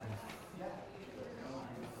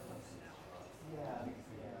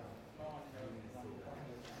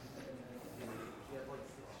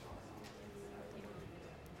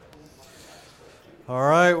All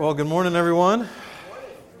right, well, good morning, everyone.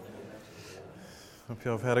 Hope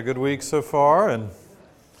you all have had a good week so far.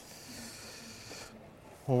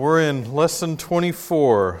 We're in lesson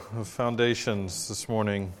 24 of Foundations this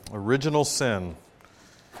morning, Original Sin,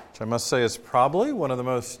 which I must say is probably one of the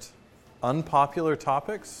most unpopular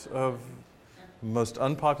topics of most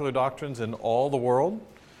unpopular doctrines in all the world.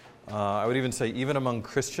 I would even say even among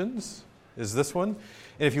Christians is this one.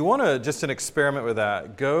 And if you want to just an experiment with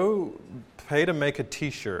that, go pay to make a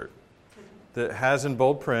t-shirt that has in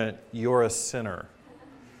bold print, "You're a sinner,"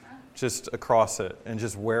 just across it, and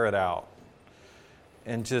just wear it out.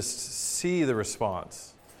 And just see the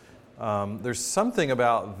response. There's something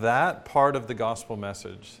about that part of the gospel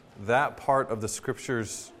message, that part of the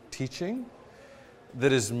Scripture's teaching,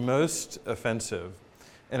 that is most offensive.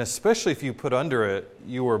 And especially if you put under it,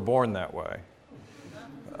 "You were born that way."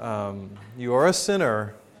 You are a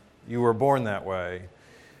sinner, you were born that way.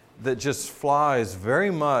 That just flies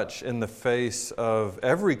very much in the face of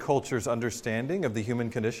every culture's understanding of the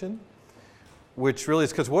human condition, which really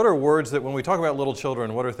is because what are words that when we talk about little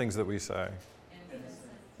children, what are things that we say?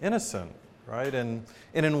 Innocent, right? And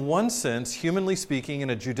in one sense, humanly speaking,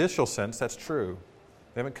 in a judicial sense, that's true.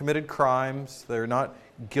 They haven't committed crimes. They're not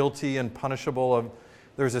guilty and punishable.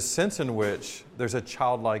 There's a sense in which there's a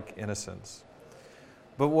childlike innocence.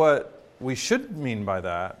 But what we should mean by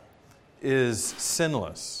that is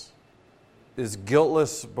sinless, is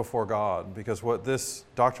guiltless before God. Because what this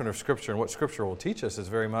doctrine of Scripture and what Scripture will teach us is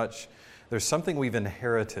very much there's something we've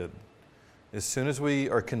inherited as soon as we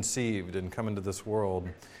are conceived and come into this world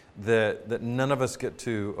that none of us get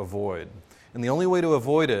to avoid. And the only way to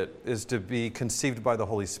avoid it is to be conceived by the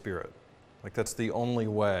Holy Spirit. Like that's the only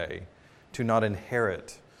way to not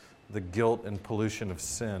inherit the guilt and pollution of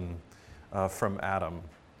sin from Adam.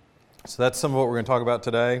 So that's some of what we're going to talk about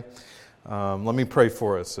today. Let me pray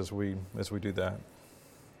for us as we do that.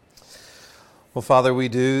 Well, Father, we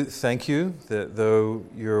do thank you that though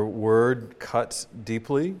your word cuts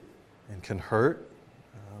deeply and can hurt,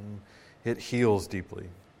 it heals deeply.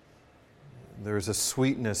 There's a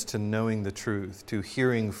sweetness to knowing the truth, to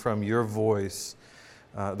hearing from your voice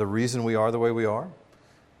the reason we are the way we are,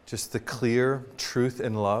 just the clear truth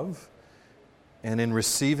and love. And in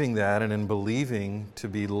receiving that and in believing to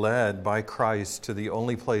be led by Christ to the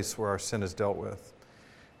only place where our sin is dealt with,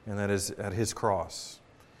 and that is at His cross,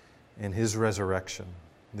 in His resurrection,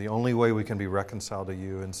 the only way we can be reconciled to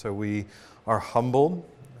you. And so we are humbled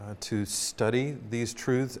to study these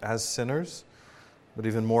truths as sinners, but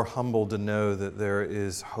even more humbled to know that there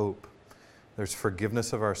is hope. There's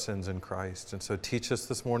forgiveness of our sins in Christ. And so teach us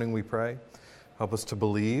this morning, we pray. Help us to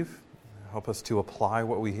believe. Help us to apply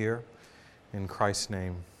what we hear. In Christ's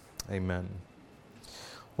name, amen.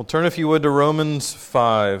 Well, turn, if you would, to Romans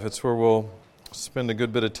 5. It's where we'll spend a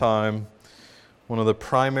good bit of time. One of the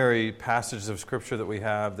primary passages of Scripture that we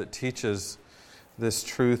have that teaches this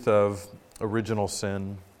truth of original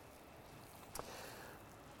sin.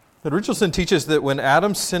 The original sin teaches that when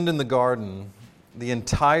Adam sinned in the garden, the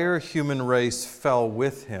entire human race fell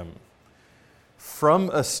with him from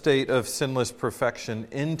a state of sinless perfection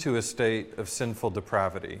into a state of sinful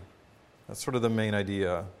depravity. That's sort of the main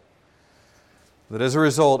idea. That as a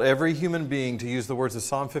result, every human being, to use the words of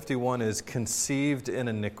Psalm 51, is conceived in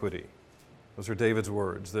iniquity. Those are David's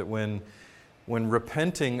words, that when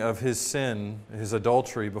repenting of his sin, his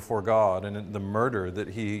adultery before God, and the murder that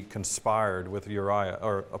he conspired with Uriah,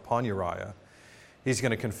 or upon Uriah, he's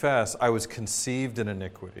going to confess, "I was conceived in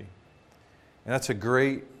iniquity." And that's a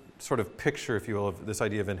great sort of picture, if you will, of this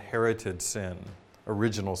idea of inherited sin,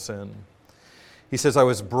 original sin. He says, "I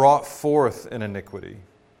was brought forth in iniquity."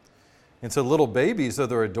 And so little babies, though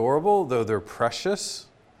they're adorable, though they're precious,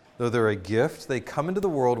 though they're a gift, they come into the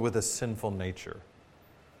world with a sinful nature.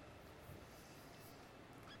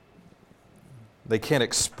 They can't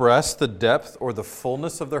express the depth or the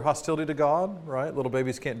fullness of their hostility to God, right? Little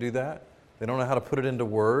babies can't do that. They don't know how to put it into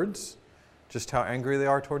words, just how angry they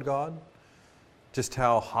are toward God, just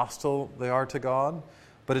how hostile they are to God.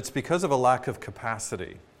 But it's because of a lack of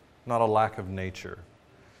capacity, not a lack of nature.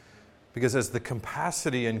 Because as the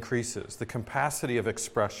capacity increases, the capacity of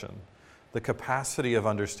expression, the capacity of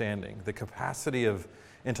understanding, the capacity of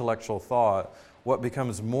intellectual thought, what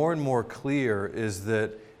becomes more and more clear is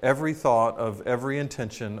that every thought of every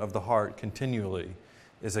intention of the heart continually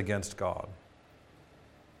is against God.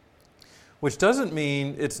 Which doesn't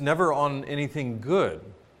mean it's never on anything good.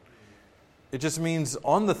 It just means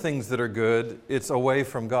on the things that are good, it's away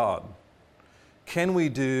from God. Can we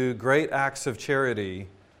do great acts of charity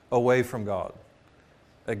away from God,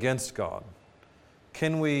 against God?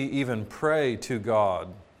 Can we even pray to God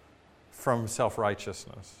from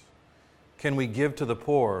self-righteousness? Can we give to the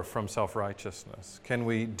poor from self-righteousness? Can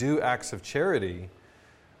we do acts of charity,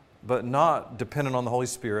 but not dependent on the Holy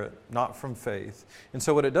Spirit, not from faith? And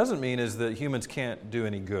so what it doesn't mean is that humans can't do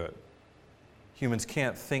any good. Humans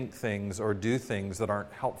can't think things or do things that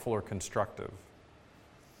aren't helpful or constructive.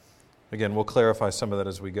 Again, we'll clarify some of that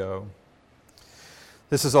as we go.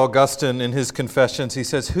 This is Augustine in his Confessions. He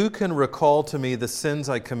says, "Who can recall to me the sins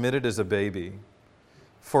I committed as a baby?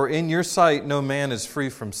 For in your sight no man is free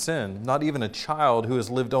from sin, not even a child who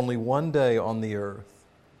has lived only one day on the earth."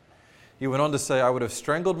 He went on to say, "I would have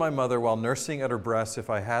strangled my mother while nursing at her breast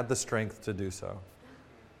if I had the strength to do so."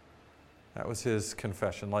 That was his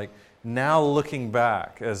confession. Like, now looking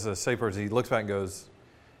back, as a say person, he looks back and goes,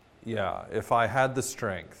 yeah, if I had the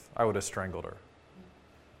strength, I would have strangled her.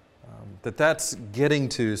 That's getting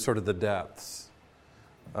to sort of the depths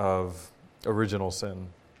of original sin.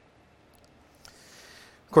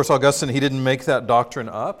 Of course, Augustine, he didn't make that doctrine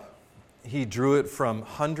up. He drew it from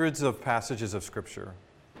hundreds of passages of Scripture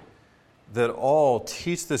that all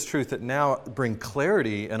teach this truth, that now bring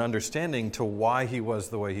clarity and understanding to why he was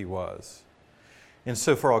the way he was. And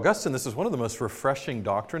so for Augustine, this is one of the most refreshing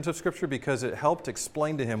doctrines of Scripture because it helped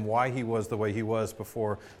explain to him why he was the way he was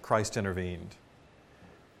before Christ intervened.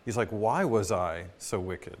 He's like, why was I so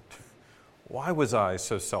wicked? Why was I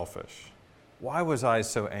so selfish? Why was I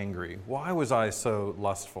so angry? Why was I so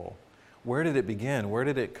lustful? Where did it begin? Where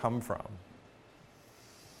did it come from?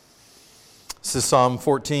 This is Psalm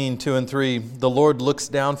 14, 2 and 3. "The Lord looks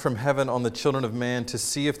down from heaven on the children of man to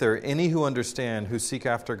see if there are any who understand, who seek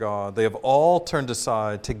after God. They have all turned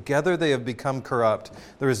aside. Together they have become corrupt.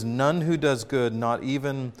 There is none who does good, not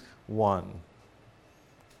even one."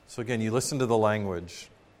 So again, you listen to the language.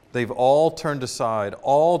 They've all turned aside.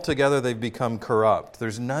 All together they've become corrupt.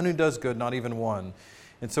 There's none who does good, not even one.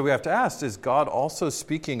 And so we have to ask, is God also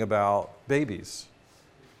speaking about babies?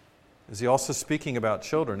 Is he also speaking about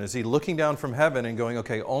children? Is he looking down from heaven and going,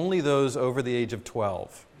 okay, only those over the age of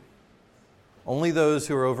 12? Only those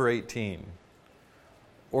who are over 18?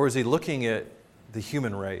 Or is he looking at the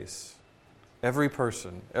human race? Every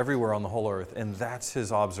person, everywhere on the whole earth, and that's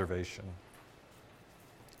his observation.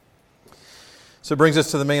 So it brings us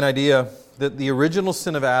to the main idea that the original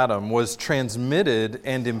sin of Adam was transmitted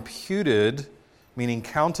and imputed, meaning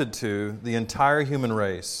counted to, the entire human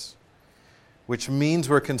race, which means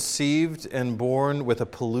we're conceived and born with a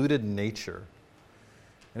polluted nature.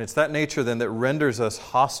 And it's that nature then that renders us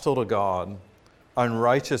hostile to God,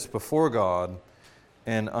 unrighteous before God,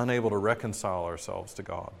 and unable to reconcile ourselves to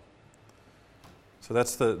God. So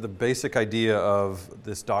that's the basic idea of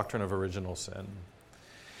this doctrine of original sin.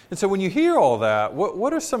 And so when you hear all that,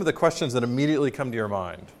 what are some of the questions that immediately come to your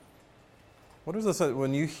mind? What is this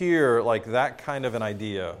when you hear like that kind of an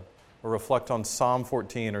idea, or reflect on Psalm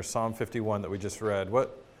 14 or Psalm 51 that we just read?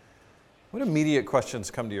 What immediate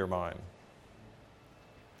questions come to your mind?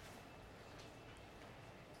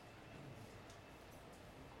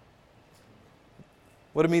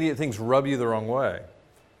 What immediate things rub you the wrong way?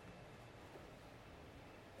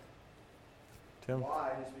 Tim?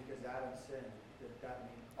 Why? Just because Adam sinned, that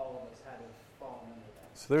means all of us had to fall into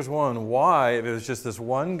that. So there's one. Why, if it was just this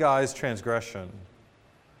one guy's transgression,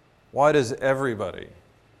 why does everybody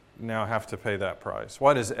now have to pay that price?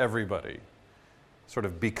 Why does everybody sort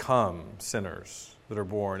of become sinners that are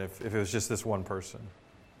born if it was just this one person?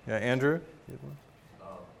 Yeah, Andrew?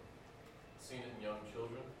 Seen it in young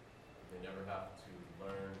children. They never have to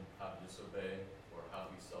learn how to disobey or how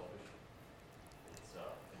to be selfish. It's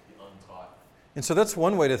the untaught. And so that's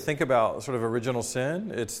one way to think about sort of original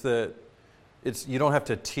sin. It's that you don't have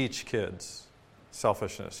to teach kids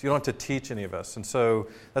selfishness. You don't have to teach any of us. And so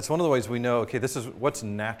that's one of the ways we know, okay, this is what's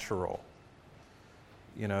natural.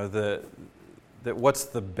 You know, that what's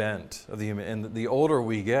the bent of the human. And the older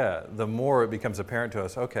we get, the more it becomes apparent to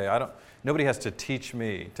us, okay, nobody has to teach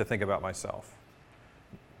me to think about myself.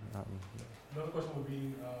 Another question would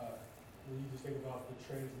be, when you just think about the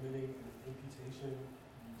transmitting and imputation,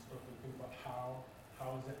 you start to think about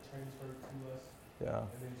how is that transferred to us? Yeah.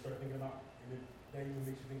 And then you start thinking about, and then that even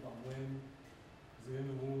makes you think about when. Is it in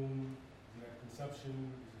the womb? Is it at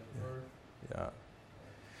conception? Is it at birth? Yeah.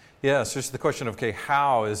 Yeah, so it's the question of, okay,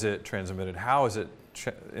 how is it transmitted? How is it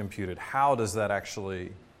imputed? How does that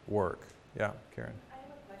actually work? Yeah, Karen. I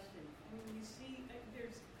have a question. I mean, you see,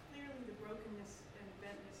 there's clearly the brokenness and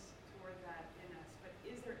bentness toward that in us, but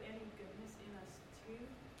is there any goodness in us too?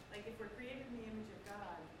 Like if we're created in the image of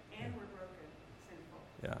God and we're broken, sinful.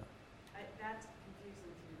 Yeah. That's confusing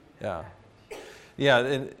to me. Yeah. Yeah,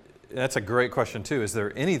 and that's a great question too. Is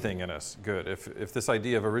there anything in us good? If this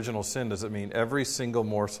idea of original sin, does it mean every single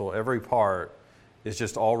morsel, every part is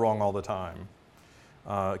just all wrong all the time?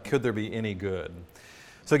 Could there be any good?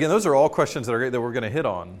 So again, those are all questions that we're going to hit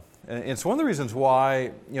on. And it's one of the reasons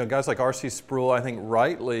why, guys like R.C. Sproul, I think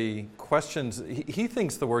rightly questions, he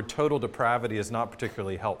thinks the word total depravity is not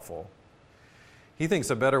particularly helpful. He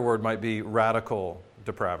thinks a better word might be radical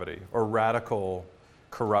depravity or radical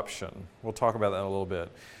corruption. We'll talk about that in a little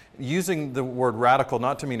bit. Using the word radical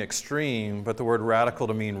not to mean extreme, but the word radical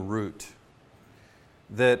to mean root.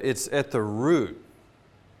 That it's at the root,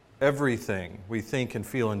 everything we think and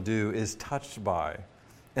feel and do is touched by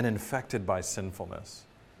and infected by sinfulness.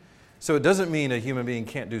 So it doesn't mean a human being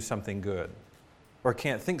can't do something good or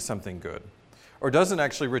can't think something good or doesn't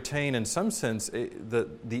actually retain in some sense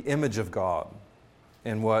the image of God.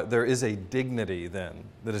 And there is a dignity then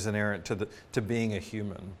that is inherent to being a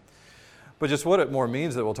human. But just what it more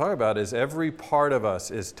means that we'll talk about is every part of us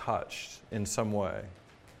is touched in some way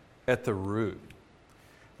at the root.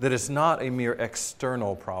 That it's not a mere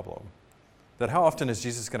external problem. That how often is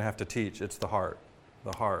Jesus going to have to teach? It's the heart,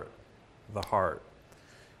 the heart, the heart.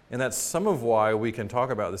 And that's some of why we can talk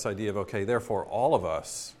about this idea of, okay, therefore all of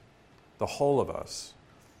us, the whole of us,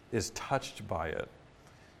 is touched by it.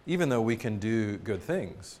 Even though we can do good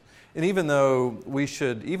things. And even though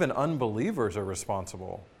even unbelievers are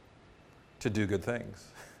responsible to do good things.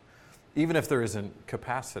 Even if there isn't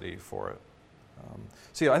capacity for it.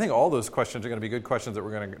 I think all those questions are going to be good questions that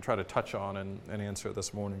we're going to try to touch on and answer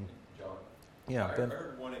this morning. John? Yeah, I Ben?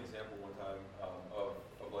 heard one example one time of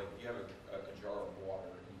like you have a jar of water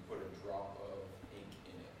and you put a drop of ink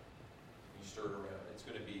in it. You stir it around. It's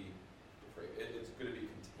going to be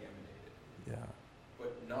contaminated. Yeah.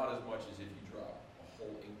 But not as much as if you drop a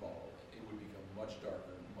whole ink bottle. It would become much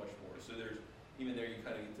darker, much more. So even there you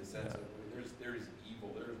kind of get the sense of there's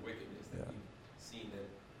evil, there's wickedness that we've seen that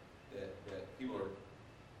people are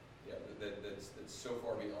that's so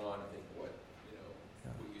far beyond I think what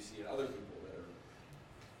you see in other people that are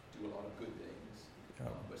doing a lot of good things,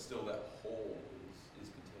 but still that whole is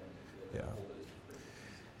contaminated. That whole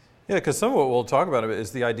is Yeah, because some of what we'll talk about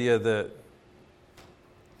is the idea that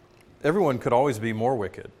everyone could always be more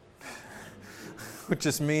wicked, which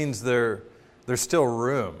just means there's still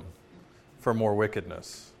room for more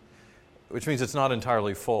wickedness, which means it's not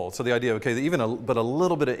entirely full. So the idea, okay, but a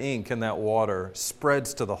little bit of ink in that water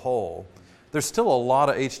spreads to the whole. There's still a lot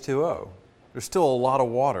of H2O. There's still a lot of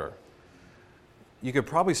water. You could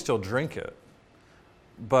probably still drink it.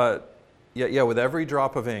 But with every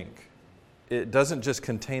drop of ink, it doesn't just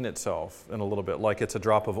contain itself in a little bit like it's a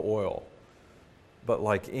drop of oil. But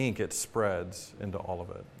like ink, it spreads into all of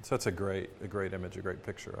it. So it's a great image, a great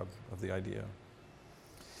picture of the idea.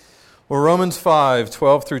 Well, Romans 5,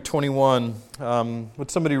 12 through 21.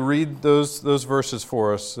 Would somebody read those verses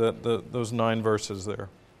for us, those 9 verses there?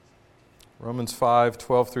 Romans 5,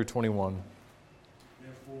 12 through 21.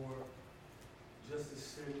 Therefore, just as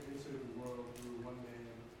sin entered the world through one man,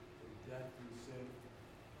 and death through sin,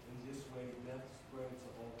 in this way death spread to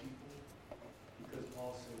all people, because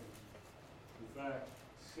all sinned. In fact,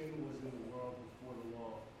 sin was in the world before the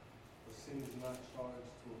law, but sin is not charged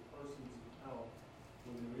to a person's account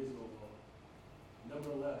when there is no law.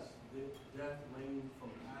 Nevertheless, death reigned from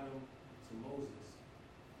Adam to Moses,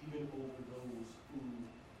 even over those who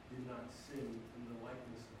did not sin in the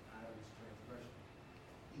likeness of Adam's transgression.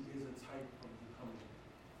 He is a type of the coming.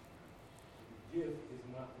 The gift is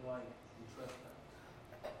not like the trespass.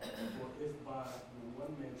 For if by the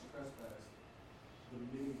one man's trespass the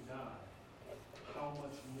many died, how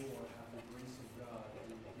much more have the grace of God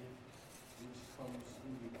and the gift which comes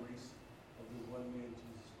through the grace of the one man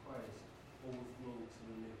Jesus Christ overflowed to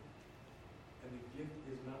the many? And the gift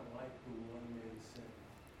is not like the one man's sin,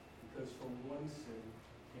 because from one sin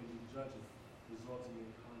came the judgment, resulting in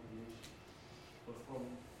condemnation. But from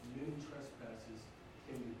many trespasses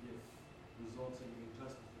came the gift, resulting in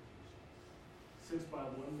justification. Since by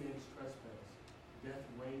one man's trespass death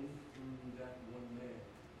reigned through that one man,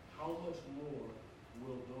 how much more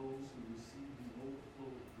will those who receive the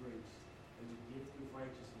overflow of grace and the gift of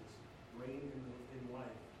righteousness reign in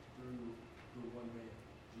life through the one man,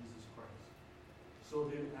 Jesus Christ? So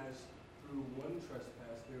then, as through one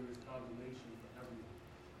trespass there is condemnation for everyone,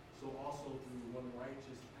 so also through one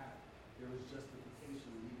righteous act there is justification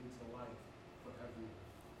leading to life for everyone.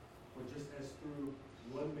 For just as through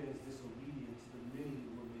one man's disobedience the many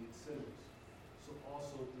were made sinners, so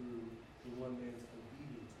also through the one man's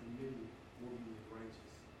obedience the many will be made righteous.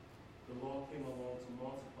 The law came along to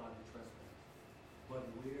multiply the trespass, but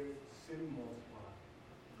where sin multiplied,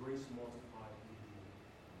 grace multiplied even more.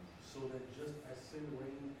 So that just as sin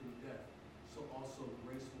reigned through death, so also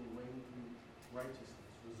grace will reign through righteousness,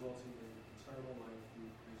 resulting in eternal life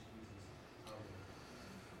through Christ Jesus.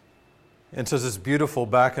 Amen. And so there's this beautiful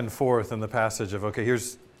back and forth in the passage of, okay,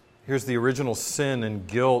 here's the original sin and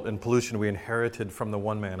guilt and pollution we inherited from the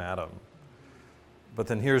one man Adam. But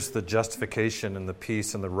then here's the justification and the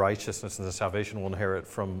peace and the righteousness and the salvation we'll inherit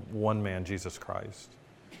from one man, Jesus Christ.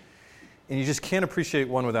 And you just can't appreciate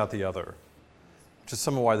one without the other. Which is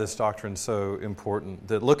some of why this doctrine is so important.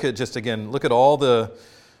 That look at all the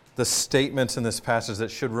statements in this passage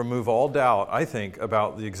that should remove all doubt, I think,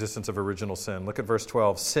 about the existence of original sin. Look at verse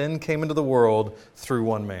 12. Sin came into the world through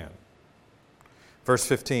one man. Verse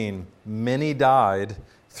 15. Many died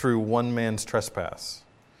through one man's trespass.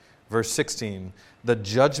 Verse 16. The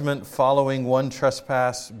judgment following one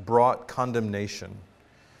trespass brought condemnation.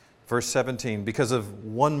 Verse 17. Because of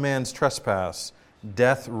one man's trespass,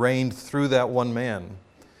 death reigned through that one man.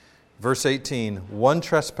 Verse 18, one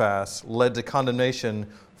trespass led to condemnation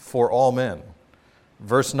for all men.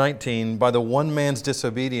 Verse 19, by the one man's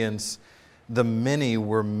disobedience, the many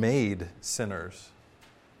were made sinners.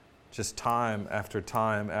 Just time after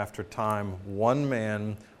time after time, one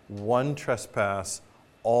man, one trespass,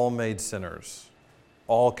 all made sinners,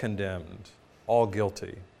 all condemned, all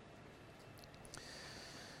guilty.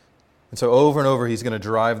 And so over and over, he's going to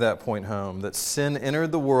drive that point home, that sin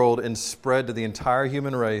entered the world and spread to the entire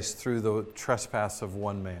human race through the trespass of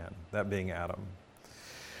one man, that being Adam.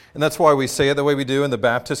 And that's why we say it the way we do in the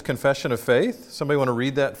Baptist Confession of Faith. Somebody want to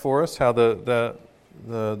read that for us, how the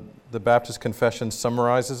Baptist Confession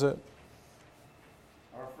summarizes it?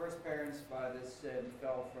 Our first parents by this sin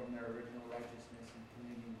fell from their original righteousness and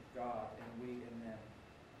communion with God, and we in them.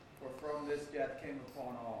 For from this death came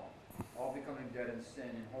upon all becoming dead in sin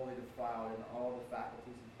and wholly defiled in all the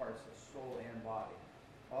faculties and parts of soul and body.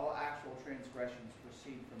 All actual transgressions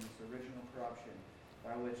proceed from this original corruption,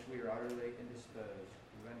 by which we are utterly indisposed,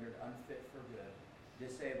 rendered unfit for good,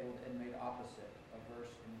 disabled and made opposite,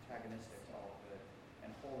 averse and antagonistic to all good,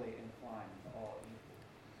 and wholly inclined to all evil.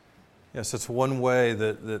 Yes, it's one way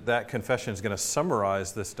that confession is going to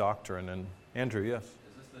summarize this doctrine. And Andrew, yes? Is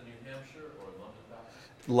this the New Hampshire or London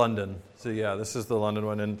Baptist? London. So yeah, this is the London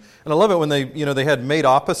one. And I love it when they had made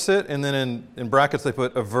opposite, and then in brackets they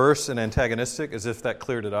put averse and antagonistic, as if that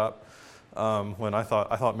cleared it up. When I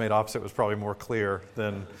thought made opposite was probably more clear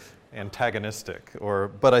than antagonistic.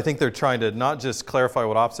 But I think they're trying to not just clarify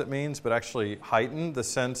what opposite means, but actually heighten the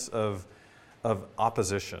sense of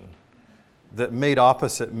opposition. That made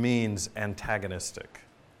opposite means antagonistic,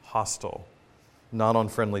 hostile, not on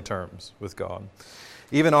friendly terms with God.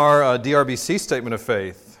 Even our DRBC statement of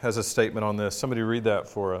faith has a statement on this. Somebody read that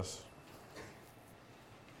for us.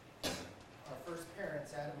 Our first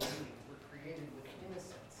parents, Adam and Eve, were created with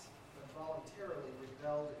innocence, but voluntarily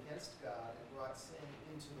rebelled against God and brought sin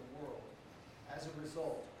into the world. As a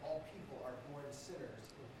result, all people are born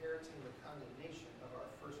sinners, inheriting the condemnation of our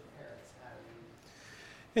first parents, Adam and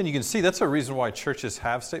Eve. And you can see that's a reason why churches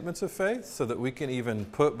have statements of faith, so that we can even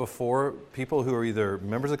put before people who are either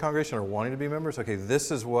members of the congregation or wanting to be members, okay, this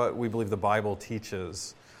is what we believe the Bible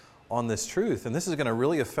teaches on this truth, and this is going to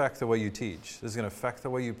really affect the way you teach. This is going to affect the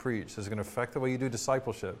way you preach. This is going to affect the way you do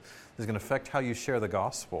discipleship. This is going to affect how you share the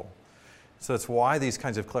gospel. So that's why these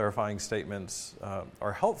kinds of clarifying statements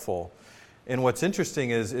are helpful. And what's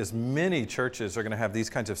interesting is many churches are going to have these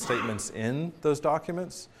kinds of statements in those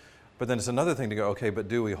documents, but then it's another thing to go, okay, but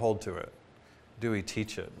do we hold to it? Do we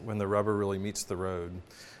teach it when the rubber really meets the road?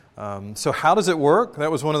 So how does it work?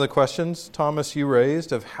 That was one of the questions, Thomas, you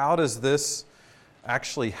raised, of how does this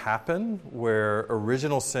actually happen, where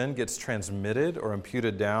original sin gets transmitted or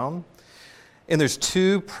imputed down. And there's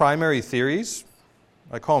two primary theories.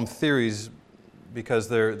 I call them theories because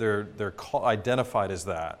they're identified as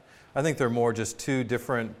that. I think they're more just two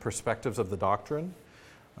different perspectives of the doctrine.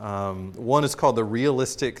 One is called the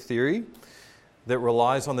realistic theory, that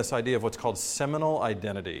relies on this idea of what's called seminal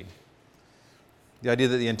identity. The idea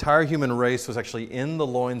that the entire human race was actually in the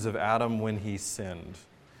loins of Adam when he sinned.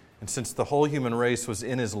 And since the whole human race was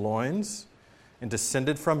in his loins and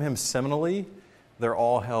descended from him seminally, they're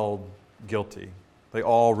all held guilty. They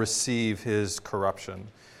all receive his corruption.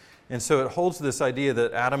 And so it holds this idea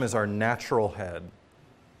that Adam is our natural head.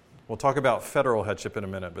 We'll talk about federal headship in a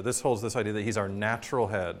minute, but this holds this idea that he's our natural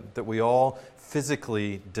head, that we all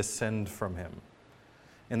physically descend from him.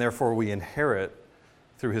 And therefore we inherit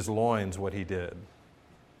through his loins what he did.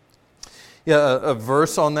 Yeah, a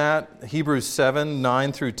verse on that, Hebrews 7,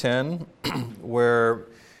 9 through 10, where,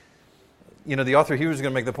 the author of Hebrews is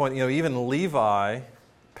going to make the point, even Levi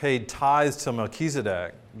paid tithes to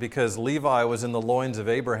Melchizedek because Levi was in the loins of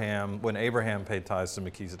Abraham when Abraham paid tithes to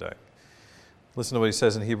Melchizedek. Listen to what he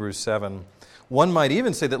says in Hebrews 7. One might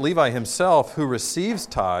even say that Levi himself, who receives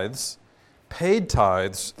tithes, paid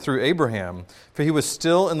tithes through Abraham, for he was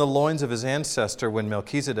still in the loins of his ancestor when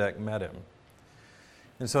Melchizedek met him.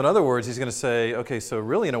 And so in other words, he's going to say, okay, so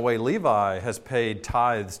really in a way, Levi has paid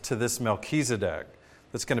tithes to this Melchizedek.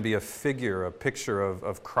 That's going to be a figure, a picture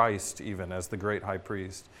of Christ even as the great high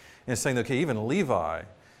priest. And it's saying, okay, even Levi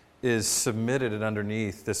is submitted and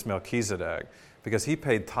underneath this Melchizedek because he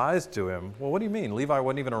paid tithes to him. Well, what do you mean? Levi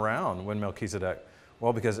wasn't even around when Melchizedek.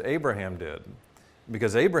 Well, because Abraham did.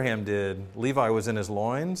 Because Abraham did, Levi was in his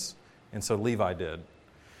loins, and so Levi did.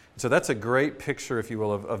 So that's a great picture, if you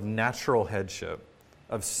will, of natural headship,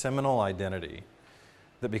 of seminal identity.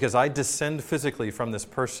 That because I descend physically from this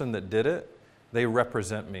person that did it, they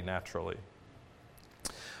represent me naturally.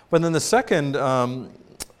 But then the second,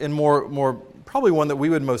 and more probably one that we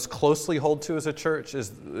would most closely hold to as a church,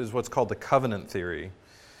 is what's called the covenant theory.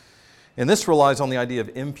 And this relies on the idea of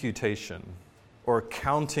imputation, or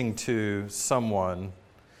counting to someone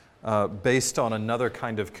based on another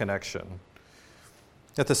kind of connection.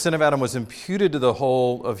 That the sin of Adam was imputed to the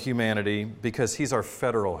whole of humanity because he's our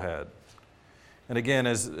federal head. And again,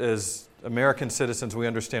 as American citizens, we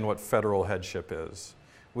understand what federal headship is.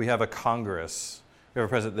 We have a Congress, we have a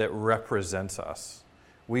president that represents us.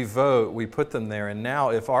 We vote, we put them there, and now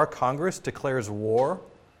if our Congress declares war,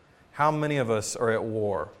 how many of us are at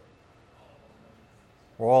war?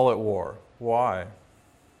 We're all at war. Why?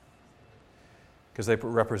 Because they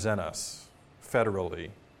represent us federally.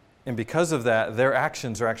 And because of that, their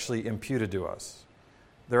actions are actually imputed to us.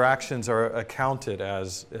 Their actions are accounted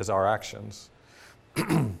as our actions.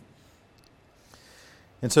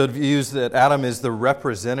 And so it views that Adam is the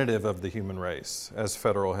representative of the human race as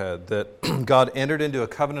federal head, that God entered into a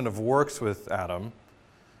covenant of works with Adam.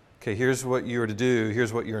 Okay, here's what you're to do,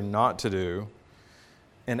 here's what you're not to do.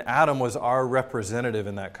 And Adam was our representative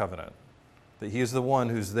in that covenant. That he is the one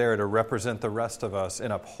who's there to represent the rest of us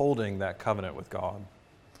in upholding that covenant with God.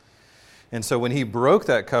 And so when he broke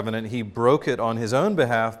that covenant, he broke it on his own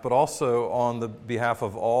behalf, but also on the behalf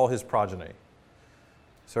of all his progeny.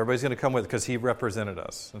 So everybody's going to come with it because he represented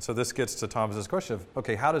us. And so this gets to Thomas's question of,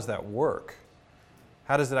 okay, how does that work?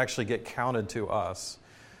 How does it actually get counted to us?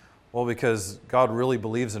 Well, because God really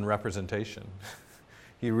believes in representation.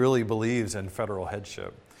 He really believes in federal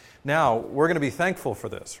headship. Now, we're going to be thankful for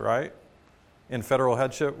this, right? In federal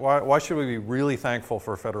headship. Why should we be really thankful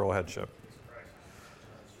for federal headship?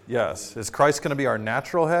 Yes. Is Christ going to be our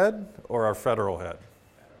natural head or our federal head?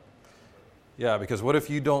 Yeah, because what if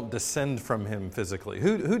you don't descend from him physically?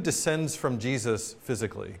 Who descends from Jesus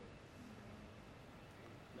physically?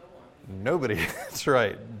 No one. Nobody. That's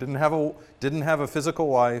right. Didn't have a physical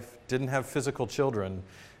wife, didn't have physical children.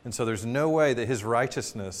 And so there's no way that his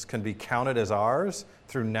righteousness can be counted as ours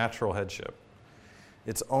through natural headship.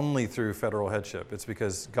 It's only through federal headship. It's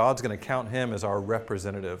because God's going to count him as our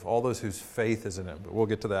representative, all those whose faith is in him. But we'll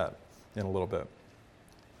get to that in a little bit.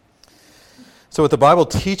 So what the Bible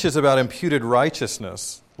teaches about imputed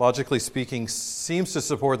righteousness, logically speaking, seems to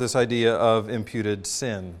support this idea of imputed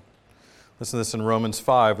sin. Listen to this in Romans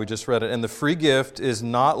 5. We just read it. And the free gift is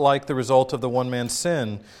not like the result of the one man's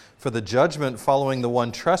sin, for the judgment following the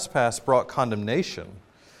one trespass brought condemnation,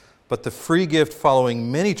 but the free gift following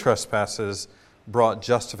many trespasses brought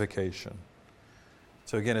justification.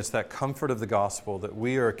 So again, it's that comfort of the gospel that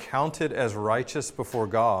we are counted as righteous before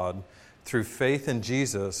God through faith in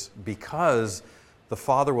Jesus because the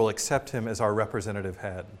Father will accept him as our representative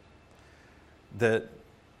head. That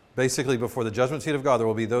basically before the judgment seat of God, there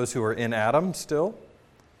will be those who are in Adam still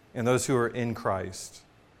and those who are in Christ.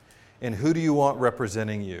 And who do you want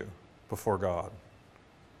representing you before God?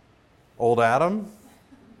 Old Adam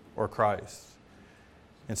or Christ?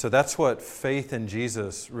 And so that's what faith in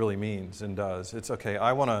Jesus really means and does. It's okay,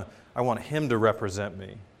 I want him to represent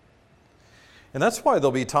me. And that's why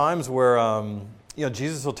there'll be times where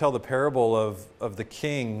Jesus will tell the parable of the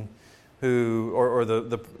king who, or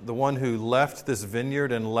the one who left this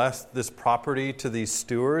vineyard and left this property to these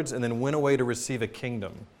stewards and then went away to receive a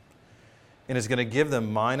kingdom. And is going to give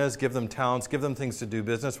them minas, give them talents, give them things to do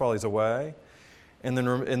business while he's away. And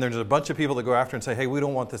there's a bunch of people that go after and say, hey, we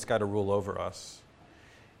don't want this guy to rule over us.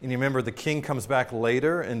 And you remember the king comes back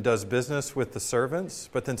later and does business with the servants,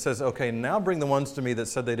 but then says, okay, now bring the ones to me that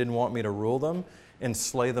said they didn't want me to rule them and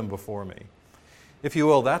slay them before me. If you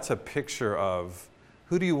will, that's a picture of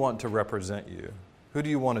who do you want to represent you? Who do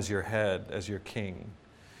you want as your head, as your king?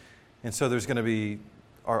 And so there's going to be,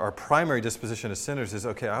 our primary disposition as sinners is,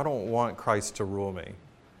 okay, I don't want Christ to rule me.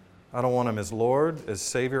 I don't want him as Lord, as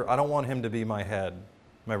Savior. I don't want him to be my head,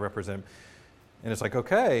 my representative. And it's like,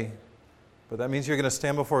 okay, but that means you're going to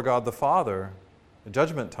stand before God the Father at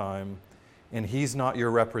judgment time, and he's not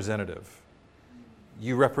your representative.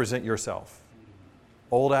 you represent yourself.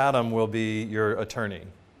 Old Adam will be your attorney.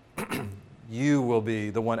 You will be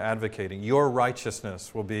the one advocating. Your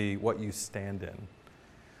righteousness will be what you stand in.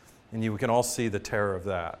 And you can all see the terror of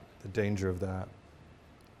that, the danger of that.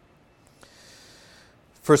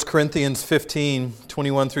 1 Corinthians 15,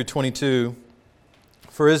 21 through 22.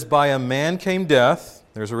 For as by a man came death,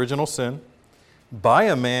 there's original sin, by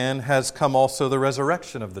a man has come also the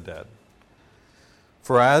resurrection of the dead.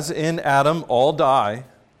 For as in Adam all die,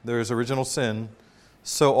 there is original sin,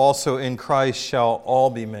 so also in Christ shall all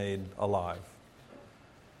be made alive.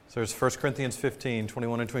 So there's 1 Corinthians 15,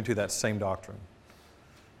 21 and 22, that same doctrine.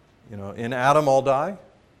 In Adam all die,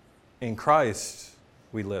 in Christ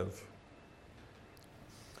we live.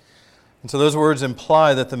 And so those words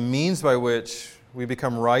imply that the means by which we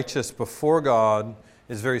become righteous before God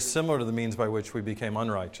is very similar to the means by which we became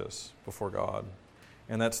unrighteous before God.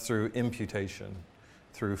 And that's through imputation,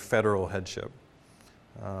 through federal headship.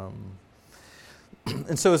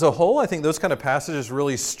 And so as a whole, I think those kind of passages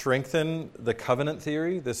really strengthen the covenant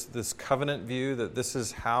theory, this covenant view that this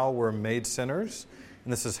is how we're made sinners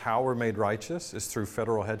and this is how we're made righteous, is through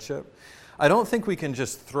federal headship. I don't think we can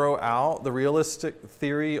just throw out the realistic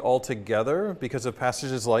theory altogether because of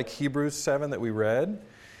passages like Hebrews 7 that we read.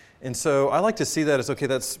 And so I like to see that as, okay,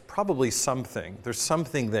 that's probably something. There's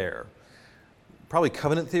something there. Probably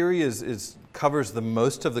covenant theory covers the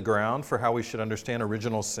most of the ground for how we should understand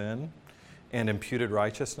original sin and imputed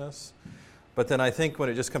righteousness. But then I think when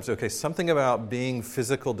it just comes to, okay, something about being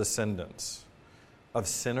physical descendants of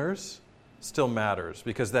sinners still matters,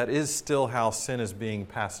 because that is still how sin is being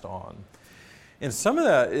passed on. And some of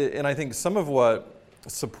that, and I think some of what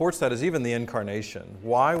supports that is even the incarnation.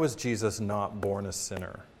 Why was Jesus not born a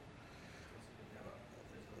sinner?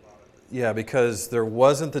 Yeah, because there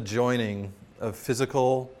wasn't the joining of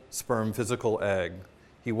physical sperm, physical egg.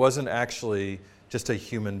 He wasn't actually just a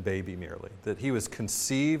human baby merely. That he was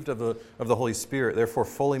conceived of the Holy Spirit, therefore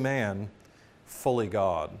fully man, fully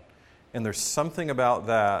God. And there's something about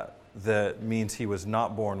that means he was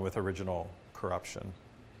not born with original corruption.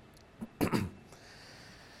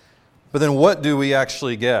 But then what do we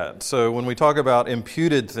actually get? So when we talk about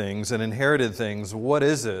imputed things and inherited things, what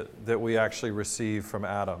is it that we actually receive from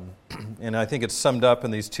Adam? And I think it's summed up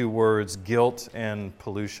in these two words, guilt and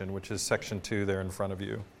pollution, which is section 2 there in front of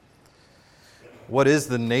you. What is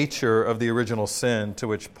the nature of the original sin to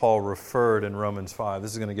which Paul referred in Romans 5?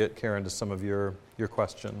 This is going to get, Karen, to some of your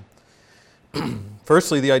question.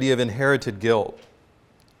 Firstly, the idea of inherited guilt.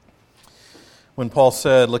 When Paul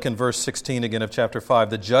said, look in verse 16 again of chapter 5,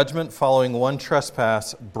 the judgment following one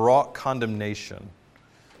trespass brought condemnation.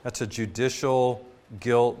 That's a judicial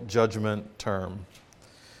guilt judgment term.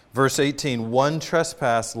 Verse 18, one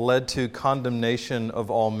trespass led to condemnation of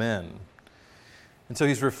all men. And so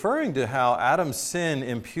he's referring to how Adam's sin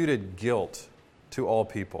imputed guilt to all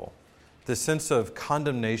people. This sense of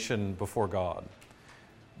condemnation before God.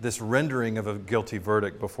 This rendering of a guilty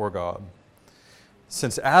verdict before God.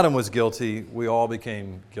 Since Adam was guilty, we all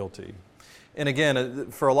became guilty. And again,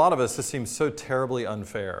 for a lot of us, this seems so terribly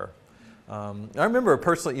unfair. I remember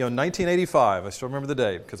personally, 1985, I still remember the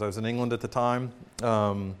day because I was in England at the time. I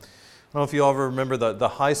don't know if you all ever remember the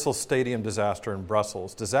Heysel Stadium disaster in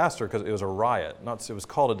Brussels. Disaster because it was a riot. It was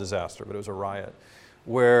called a disaster, but it was a riot.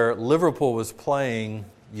 Where Liverpool was playing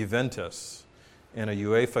Juventus in a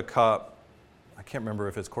UEFA Cup. I can't remember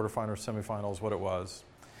if it's quarterfinals or semifinals, what it was.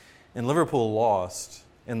 And Liverpool lost,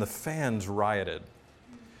 and the fans rioted.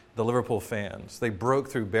 The Liverpool fans. They broke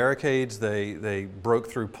through barricades, they broke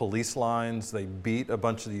through police lines, they beat a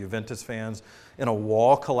bunch of the Juventus fans, and a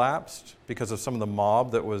wall collapsed because of some of the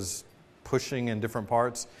mob that was pushing in different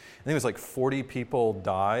parts. I think it was like 40 people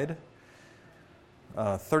died,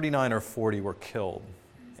 39 or 40 were killed,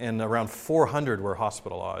 and around 400 were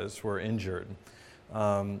hospitalized, were injured.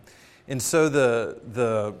 And so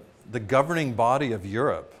the governing body of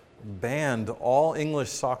Europe banned all English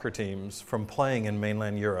soccer teams from playing in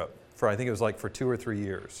mainland Europe for, I think it was like for 2 or 3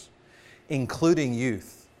 years, including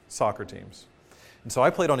youth soccer teams. And so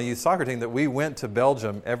I played on a youth soccer team that we went to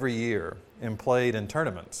Belgium every year and played in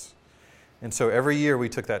tournaments. And so every year we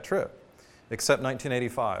took that trip, except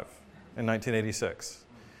 1985 and 1986,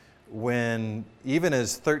 when even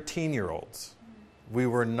as 13-year-olds, we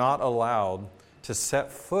were not allowed to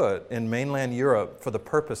set foot in mainland Europe for the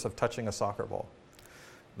purpose of touching a soccer ball.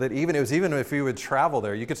 That even if you would travel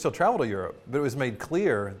there, you could still travel to Europe, but it was made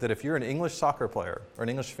clear that if you're an English soccer player or an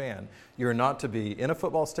English fan, you're not to be in a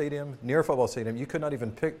football stadium, near a football stadium. You could not even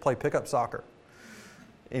play pickup soccer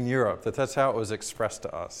in Europe. That's how it was expressed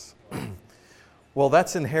to us. Well,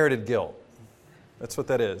 that's inherited guilt. That's what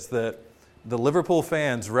that is. That the Liverpool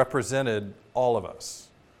fans represented all of us.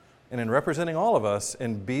 And in representing all of us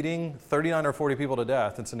and beating 39 or 40 people to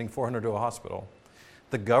death and sending 400 to a hospital,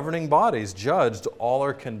 the governing bodies judged all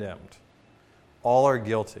are condemned. All are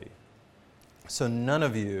guilty. So none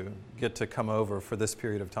of you get to come over for this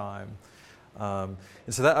period of time. And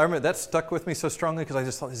so I remember that stuck with me so strongly because I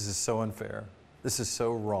just thought this is so unfair. This is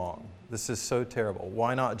so wrong. This is so terrible.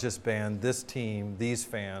 Why not just ban this team, these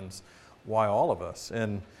fans? Why all of us?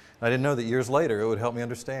 And I didn't know that years later it would help me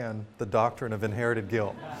understand the doctrine of inherited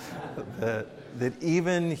guilt. that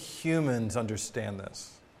even humans understand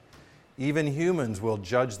this. Even humans will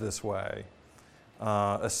judge this way,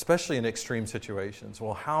 especially in extreme situations.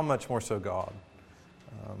 Well, how much more so God?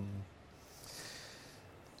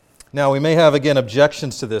 Now, we may have, again,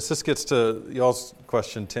 objections to this. This gets to y'all's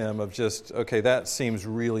question, Tim, of just, okay, that seems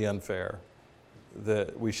really unfair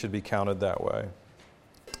that we should be counted that way.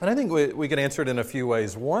 And I think we can answer it in a few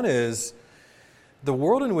ways. One is the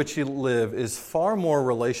world in which you live is far more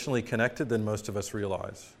relationally connected than most of us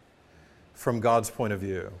realize from God's point of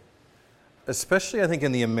view. Especially, I think,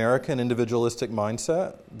 in the American individualistic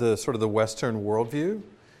mindset, the sort of the Western worldview,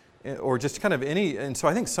 or just kind of any. And so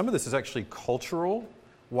I think some of this is actually cultural,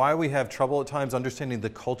 why we have trouble at times understanding the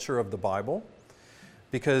culture of the Bible,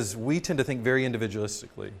 because we tend to think very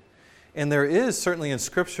individualistically. And there is certainly in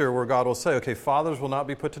Scripture where God will say, okay, fathers will not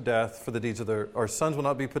be put to death for the deeds of or sons will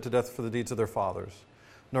not be put to death for the deeds of their fathers,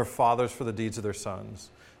 nor fathers for the deeds of their sons.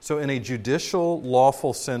 So in a judicial,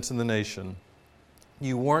 lawful sense in the nation,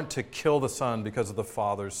 you weren't to kill the son because of the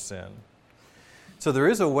father's sin. So there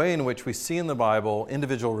is a way in which we see in the Bible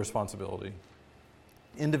individual responsibility,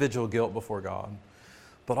 individual guilt before God.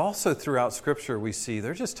 But also throughout Scripture we see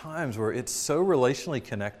there's just times where it's so relationally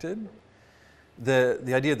connected.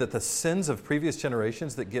 The idea that the sins of previous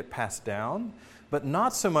generations that get passed down, but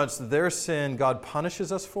not so much their sin, God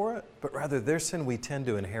punishes us for it, but rather their sin, we tend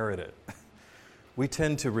to inherit it. We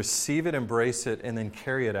tend to receive it, embrace it, and then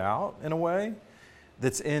carry it out in a way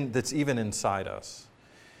that's even inside us.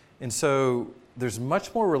 And so there's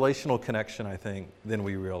much more relational connection, I think, than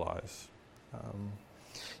we realize.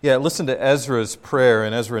 Listen to Ezra's prayer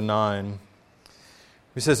in Ezra 9.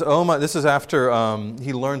 He says, this is after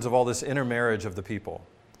he learns of all this intermarriage of the people.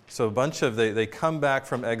 So they come back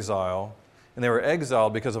from exile, and they were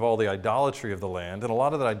exiled because of all the idolatry of the land. And a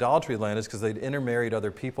lot of that idolatry of the land is because they'd intermarried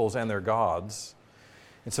other peoples and their gods.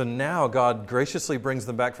 And so now God graciously brings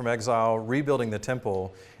them back from exile, rebuilding the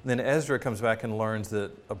temple. And then Ezra comes back and learns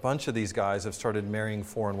that a bunch of these guys have started marrying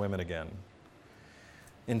foreign women again.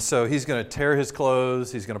 And so he's going to tear his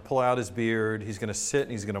clothes, he's going to pull out his beard, he's going to sit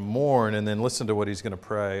and he's going to mourn, and then listen to what he's going to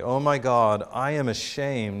pray. Oh my God, I am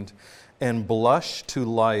ashamed and blush to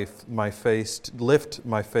lift my face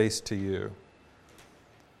to you.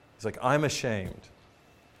 He's like, I'm ashamed,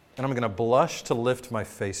 and I'm going to blush to lift my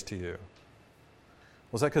face to you.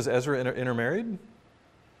 Was that because Ezra intermarried?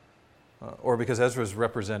 Or because Ezra's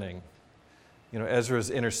representing? Ezra's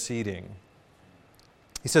interceding.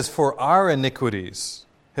 He says, for our iniquities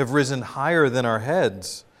have risen higher than our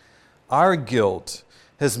heads. Our guilt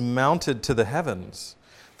has mounted to the heavens.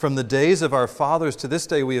 From the days of our fathers to this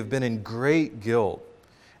day we have been in great guilt.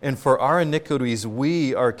 And for our iniquities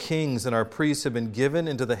we, our kings and our priests, have been given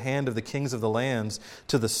into the hand of the kings of the lands,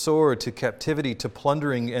 to the sword, to captivity, to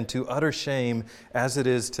plundering, and to utter shame, as it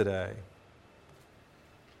is today.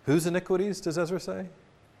 Whose iniquities, does Ezra say?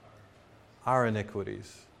 Our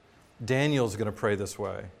iniquities. Daniel's going to pray this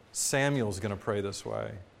way. Samuel's going to pray this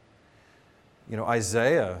way.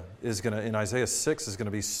 Isaiah in Isaiah 6 is going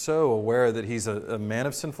to be so aware that he's a man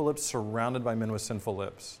of sinful lips surrounded by men with sinful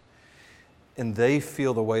lips. And they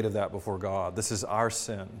feel the weight of that before God. This is our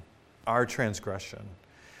sin, our transgression.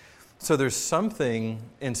 So there's something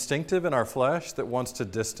instinctive in our flesh that wants to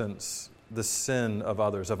distance the sin of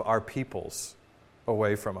others, of our peoples,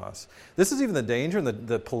 away from us. This is even the danger in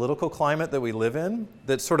the political climate that we live in,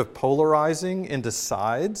 that's sort of polarizing into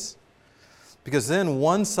sides, because then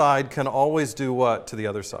one side can always do what to the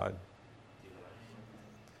other side?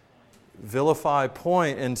 Vilify,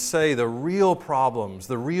 point, and say the real problems,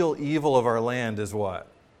 the real evil of our land is what?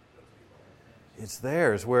 It's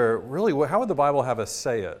theirs. Where really, how would the Bible have us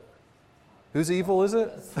say it? Whose evil is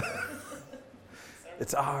it?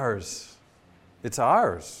 It's ours. It's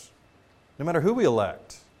ours. No matter who we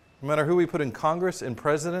elect, no matter who we put in Congress and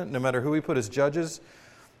president, no matter who we put as judges,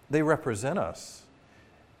 they represent us.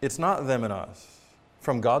 It's not them and us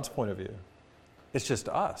from God's point of view. It's just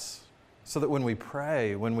us. So that when we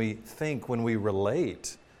pray, when we think, when we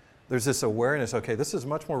relate, there's this awareness, okay, this is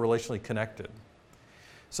much more relationally connected.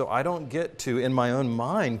 So I don't get to, in my own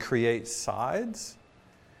mind, create sides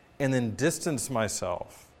and then distance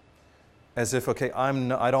myself as if, okay,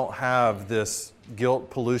 I don't have this guilt,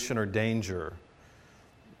 pollution, or danger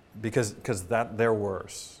because that they're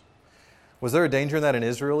worse. Was there a danger in that in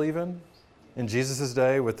Israel even? In Jesus'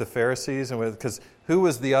 day with the Pharisees? Because who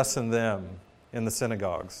was the us and them in the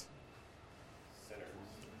synagogues? Sinners.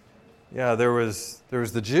 Yeah, there was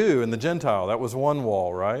the Jew and the Gentile. That was one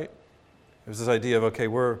wall, right? It was this idea of, okay,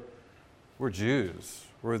 we're Jews.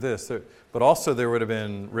 We're this. But also there would have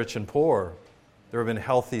been rich and poor. There would have been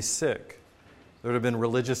healthy, sick. There would have been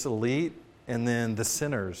religious elite, and then the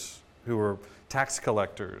sinners who were tax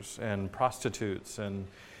collectors and prostitutes. And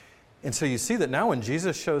so you see that now when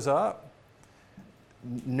Jesus shows up,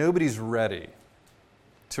 nobody's ready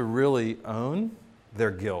to really own their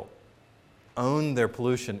guilt, own their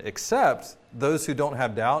pollution, except those who don't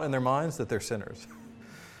have doubt in their minds that they're sinners.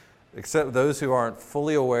 Except those who aren't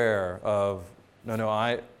fully aware of, no,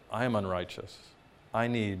 I am unrighteous. I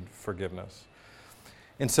need forgiveness.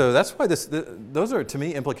 And so that's why those are, to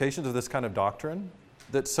me, implications of this kind of doctrine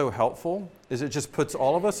that's so helpful, is it just puts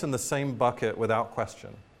all of us in the same bucket without question.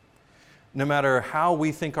 No matter how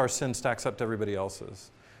we think our sin stacks up to everybody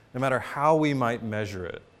else's, no matter how we might measure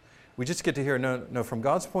it, we just get to hear, no, from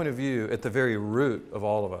God's point of view, at the very root of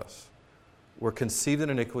all of us, we're conceived in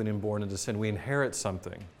iniquity and born into sin. We inherit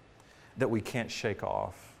something that we can't shake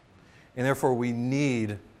off. And therefore, we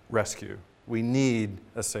need rescue. We need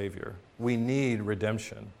a Savior. We need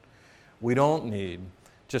redemption. We don't need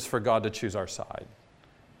just for God to choose our side.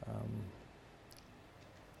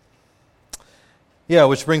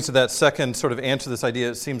 Which brings to that second sort of answer to this idea,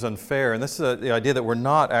 it seems unfair. And this is the idea that we're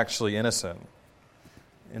not actually innocent.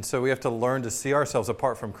 And so we have to learn to see ourselves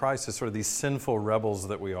apart from Christ as sort of these sinful rebels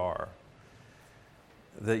that we are.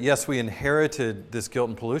 That yes, we inherited this guilt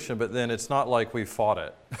and pollution, but then it's not like we fought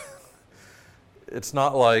it. It's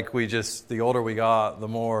not like the older we got, the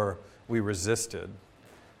more we resisted.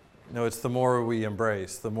 No, it's the more we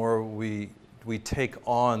embrace, the more we take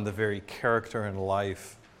on the very character and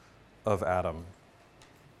life of Adam.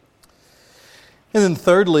 And then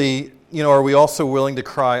thirdly, are we also willing to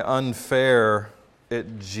cry unfair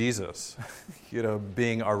at Jesus,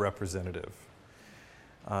 being our representative?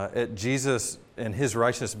 At Jesus and his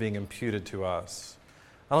righteousness being imputed to us.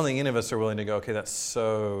 I don't think any of us are willing to go, okay, that's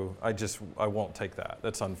so, I won't take that.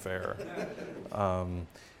 That's unfair.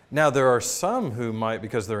 Now, there are some who might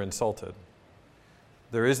because they're insulted.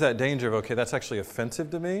 There is that danger of, okay, that's actually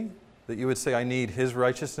offensive to me, that you would say, I need his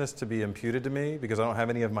righteousness to be imputed to me because I don't have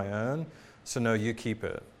any of my own, so no, you keep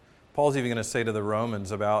it. Paul's even going to say to the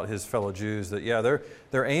Romans about his fellow Jews that,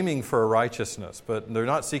 they're aiming for a righteousness, but they're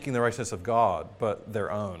not seeking the righteousness of God, but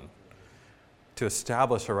their own, to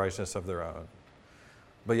establish a righteousness of their own.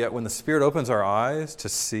 But yet when the Spirit opens our eyes to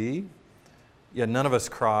see, none of us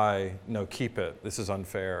cry, no, keep it, this is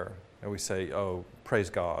unfair. And we say, oh, praise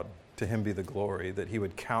God, to him be the glory, that he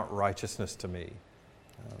would count righteousness to me.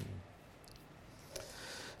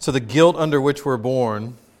 So the guilt under which we're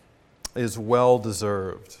born is well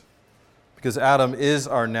deserved. Because Adam is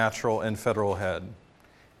our natural and federal head,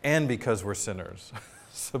 and because we're sinners.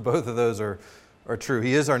 So both of those are true.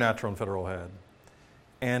 He is our natural and federal head,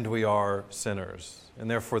 and we are sinners. And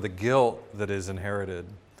therefore the guilt that is inherited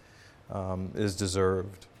is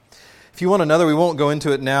deserved. If you want another, we won't go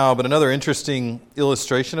into it now, but another interesting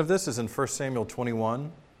illustration of this is in 1 Samuel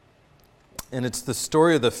 21. And it's the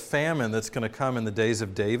story of the famine that's going to come in the days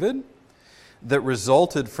of David that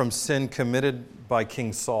resulted from sin committed by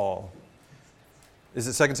King Saul. Is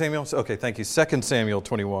it 2 Samuel? Okay, thank you. 2 Samuel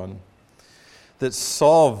 21. That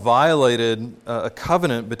Saul violated a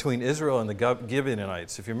covenant between Israel and the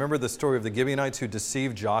Gibeonites. If you remember the story of the Gibeonites who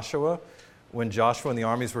deceived Joshua when Joshua and the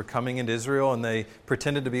armies were coming into Israel, and they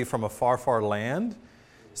pretended to be from a far, far land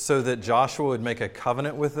so that Joshua would make a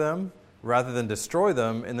covenant with them rather than destroy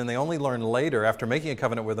them. And then they only learned later, after making a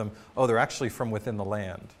covenant with them, they're actually from within the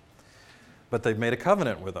land. But they've made a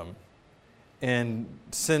covenant with them. And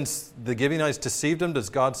since the Gibeonites deceived them, does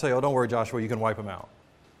God say, don't worry, Joshua, you can wipe them out?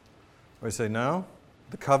 Or he say, no,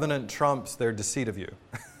 the covenant trumps their deceit of you.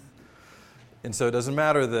 And so it doesn't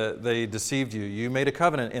matter that they deceived you. You made a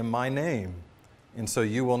covenant in my name, and so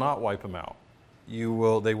you will not wipe them out. They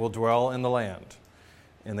will dwell in the land,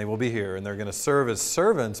 and they will be here, and they're going to serve as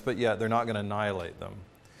servants, but yet they're not going to annihilate them.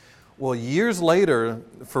 Well, years later,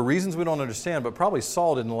 for reasons we don't understand, but probably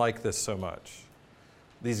Saul didn't like this so much,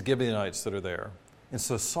 these Gibeonites that are there. And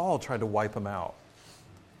so Saul tried to wipe them out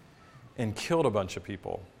and killed a bunch of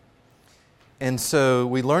people. And so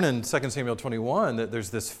we learn in 2 Samuel 21 that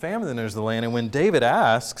there's this famine that enters the land. And when David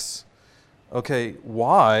asks, okay,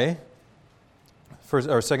 why?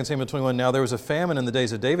 2 Samuel 21, now there was a famine in the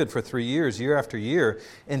days of David for 3 years, year after year,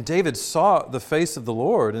 and David saw the face of the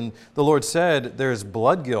Lord, and the Lord said, there is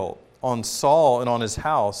blood guilt on Saul and on his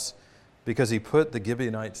house because he put the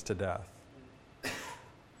Gibeonites to death.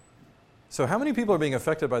 So how many people are being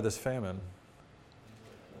affected by this famine?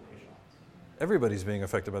 Everybody's being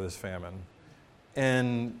affected by this famine.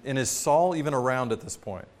 And is Saul even around at this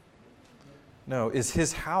point? No. Is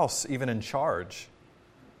his house even in charge?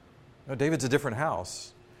 No, David's a different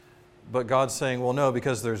house. But God's saying, well, no,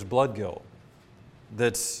 because there's blood guilt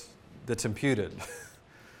that's imputed.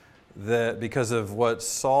 That because of what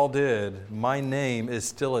Saul did, my name is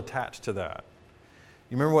still attached to that.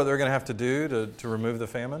 You remember what they're going to have to do to remove the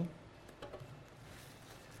famine?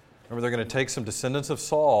 Remember, they're going to take some descendants of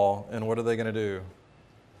Saul, and what are they going to do?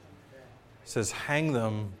 It says, hang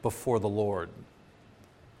them before the Lord.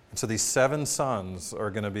 And so these 7 sons are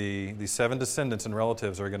going to be, these 7 descendants and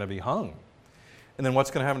relatives are going to be hung. And then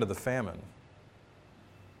what's going to happen to the famine?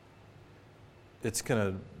 It's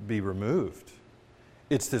going to be removed.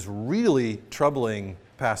 It's this really troubling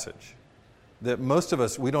passage that most of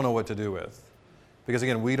us, we don't know what to do with. Because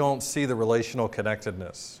again, we don't see the relational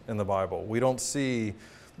connectedness in the Bible. We don't see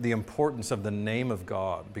the importance of the name of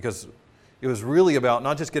God, because it was really about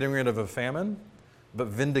not just getting rid of a famine, but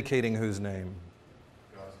vindicating whose name?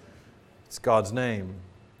 It's God's name.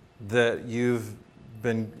 That you've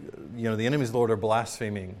been, the enemies of the Lord are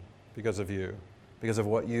blaspheming because of you, because of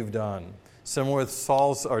what you've done. Similar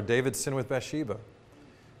with David's sin with Bathsheba.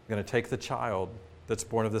 You're going to take the child that's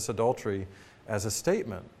born of this adultery as a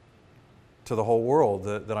statement to the whole world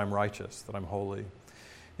that I'm righteous, that I'm holy.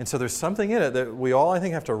 And so there's something in it that we all, I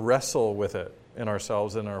think, have to wrestle with it in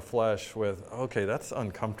ourselves, in our flesh, with, okay, that's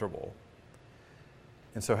uncomfortable.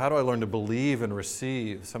 And so how do I learn to believe and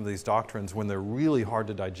receive some of these doctrines when they're really hard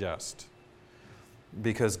to digest?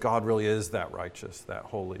 Because God really is that righteous, that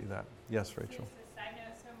holy, that... Yes, Rachel? Just a side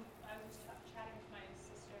note, so I was chatting with my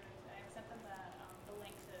sisters. I sent them the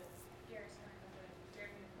link to Gary's sermon,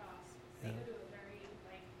 Bearing the Cross. They go to a very,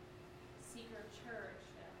 secret church,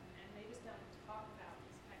 and they just don't talk about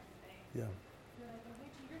these kinds of things. Yeah. They're like,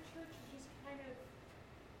 Rachel, your church is just kind of,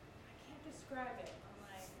 I can't describe it.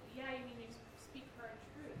 I'm like, yeah, you mean you speak hard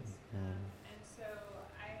truths. And so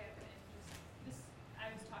I have been I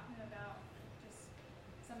was talking about just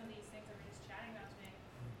some of these things that were just chatting about today,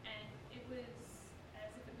 and it was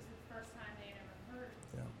as if it was the first time they had ever heard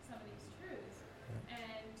some of these truths.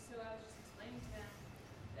 And so I was just explaining to them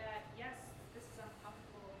that, yes, this is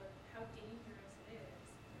uncomfortable, but how dangerous it is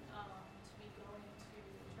to be going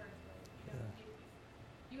to church where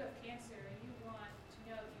you have cancer and you want to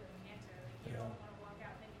know that you have cancer. You don't want to walk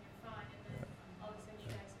out thinking you're fine, and then all of a sudden you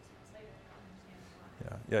die 6 months later and not understand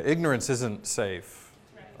why. Yeah, ignorance isn't safe.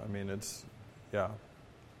 Right. I mean, it's, yeah.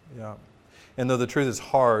 And though the truth is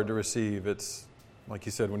hard to receive, it's, like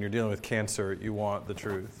you said, when you're dealing with cancer, you want the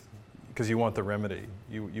truth because you want the remedy.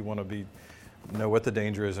 You want to know what the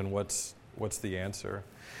danger is and what's the answer.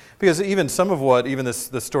 Because even some of what, even the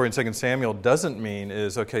story in 2 Samuel doesn't mean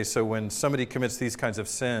is, okay, so when somebody commits these kinds of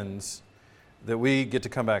sins, that we get to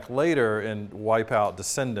come back later and wipe out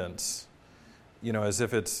descendants, as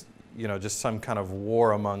if it's, just some kind of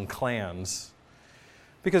war among clans.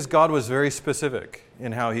 Because God was very specific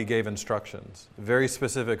in how he gave instructions, very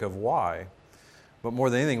specific of why. But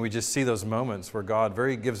more than anything, we just see those moments where God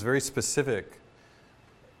gives very specific,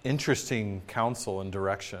 interesting counsel and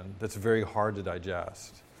direction that's very hard to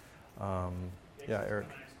digest. Yeah, Eric.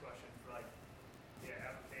 My next question for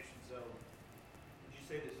application. So, would you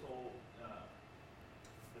say this whole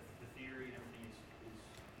the theory and everything is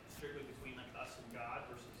strictly between us and God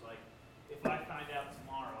versus if I find out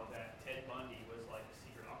tomorrow that Ted Bundy was a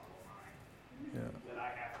secret uncle of mine, that I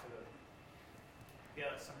have to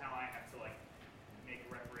somehow I have to make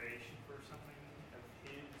a reparation for something of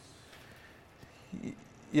his?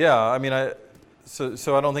 Yeah, I mean,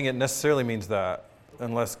 so I don't think it necessarily means that,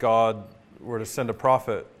 unless God were to send a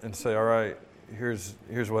prophet and say, all right, here's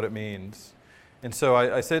what it means. And so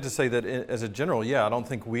I say to say that as a general, I don't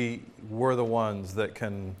think we're the ones that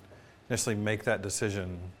can necessarily make that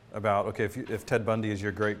decision about, okay, if Ted Bundy is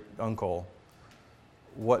your great uncle,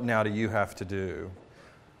 what now do you have to do?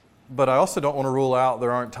 But I also don't want to rule out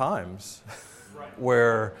there aren't times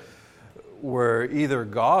where either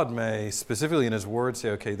God may specifically in his word say,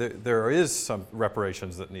 okay, there is some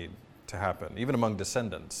reparations that need to happen, even among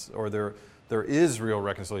descendants, or there is real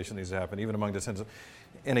reconciliation that needs to happen, even among descendants.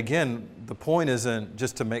 And again, the point isn't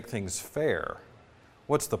just to make things fair.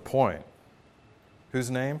 What's the point?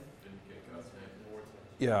 Whose name? Vindicate God's name.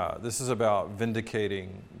 Yeah, this is about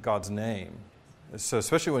vindicating God's name So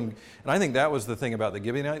especially when, and I think that was the thing about the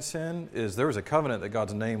Gibeonite sin, is there was a covenant that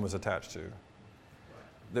God's name was attached to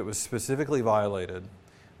that was specifically violated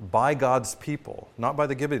by God's people, not by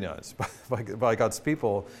the Gibeonites, by God's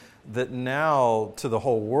people, that now to the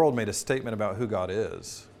whole world made a statement about who God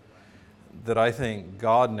is. That I think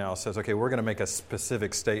God now says, okay, we're going to make a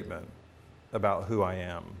specific statement about who I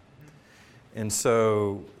am. And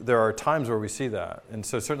so there are times where we see that. And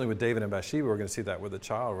so certainly with David and Bathsheba, we're going to see that with a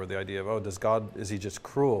child, where the idea of, oh, does God, is he just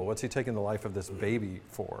cruel? What's he taking the life of this baby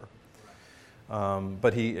for?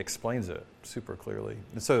 But he explains it super clearly.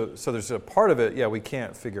 And so there's a part of it, yeah, we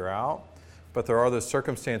can't figure out. But there are those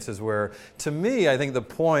circumstances where, to me, I think the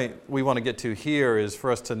point we want to get to here is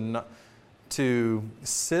for us to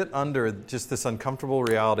sit under just this uncomfortable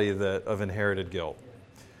reality of inherited guilt.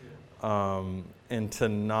 And to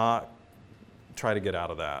not try to get out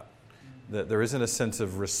of that. That there isn't a sense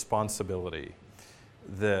of responsibility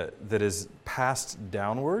that is passed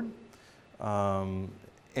downward, and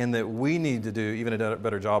that we need to do even a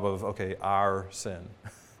better job of, okay, our sin,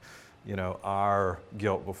 our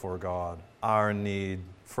guilt before God, our need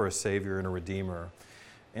for a Savior and a Redeemer,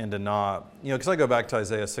 and to not, because I go back to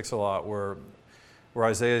Isaiah 6 a lot, where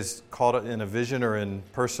Isaiah is called in a vision or in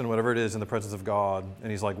person, whatever it is, in the presence of God, and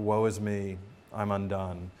he's like, woe is me, I'm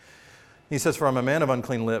undone. He says, for I'm a man of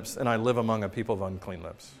unclean lips, and I live among a people of unclean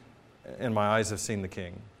lips, and my eyes have seen the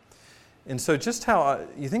King. And so just how,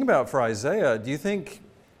 you think about for Isaiah, do you think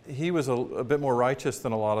he was a bit more righteous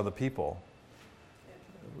than a lot of the people?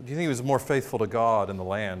 Do you think he was more faithful to God in the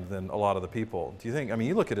land than a lot of the people? Do you think,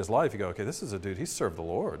 you look at his life, you go, okay, this is a dude, he's served the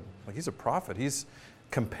Lord. Like, he's a prophet. He's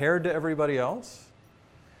compared to everybody else,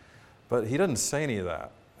 but he doesn't say any of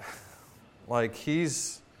that. Like, he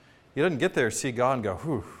doesn't get there, see God and go,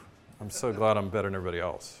 whew, I'm so glad I'm better than everybody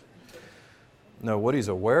else. No, what he's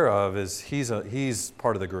aware of is he's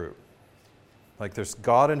part of the group. Like, there's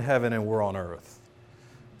God in heaven and we're on earth.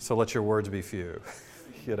 So let your words be few,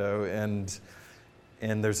 and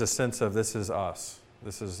there's a sense of this is us.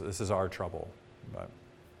 This is our trouble. But,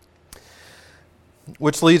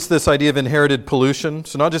 which leads to this idea of inherited pollution.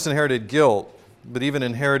 So not just inherited guilt, but even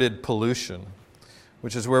inherited pollution,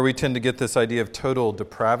 which is where we tend to get this idea of total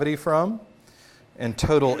depravity from and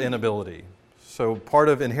total inability. So part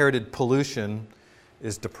of inherited pollution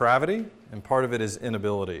is depravity, and part of it is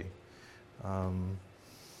inability.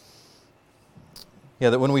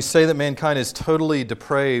 That when we say that mankind is totally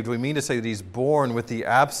depraved, we mean to say that he's born with the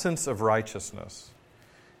absence of righteousness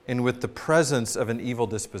and with the presence of an evil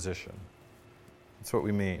disposition. That's what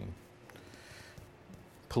we mean.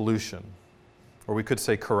 Pollution, or we could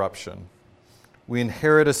say corruption. We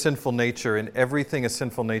inherit a sinful nature and everything a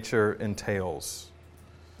sinful nature entails.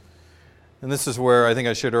 And this is where I think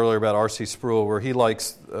I shared earlier about R.C. Sproul, where he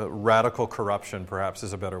likes radical corruption, perhaps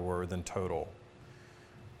is a better word than total.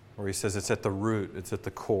 Where he says it's at the root, it's at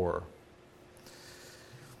the core.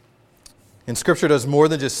 And Scripture does more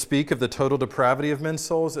than just speak of the total depravity of men's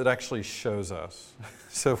souls, it actually shows us.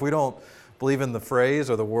 So if we don't believe in the phrase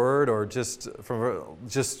or the word, or just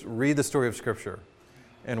read the story of Scripture,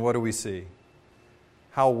 and what do we see?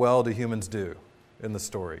 How well do humans do in the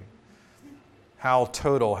story? How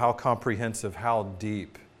total, how comprehensive, how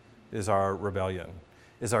deep is our rebellion,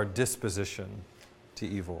 is our disposition to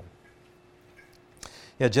evil?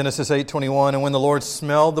 Genesis 8:21, and when the Lord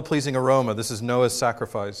smelled the pleasing aroma, this is Noah's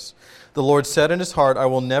sacrifice, the Lord said in his heart, I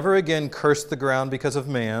will never again curse the ground because of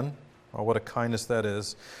man. Oh, what a kindness that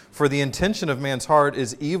is. For the intention of man's heart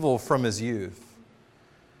is evil from his youth.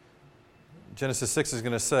 Genesis 6 is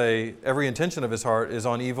going to say every intention of his heart is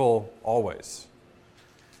on evil always.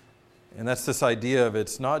 And that's this idea of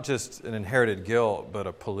it's not just an inherited guilt, but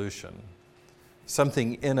a pollution.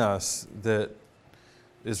 Something in us that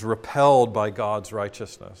is repelled by God's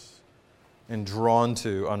righteousness and drawn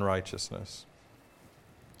to unrighteousness.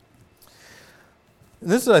 And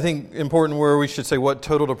this is, I think, important where we should say what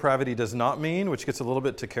total depravity does not mean, which gets a little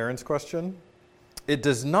bit to Karen's question. It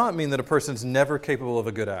does not mean that a person's never capable of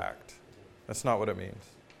a good act. That's not what it means.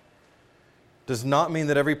 It does not mean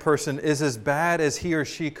that every person is as bad as he or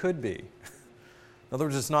she could be. In other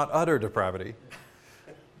words, it's not utter depravity.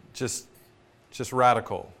 Just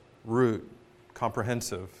radical, root,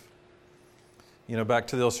 comprehensive. Back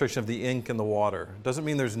to the illustration of the ink and the water. It doesn't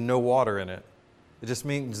mean there's no water in it. It just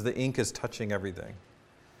means the ink is touching everything.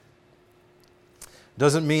 It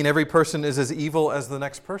doesn't mean every person is as evil as the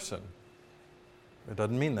next person. It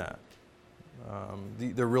doesn't mean that.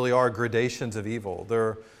 There really are gradations of evil.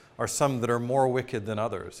 There are some that are more wicked than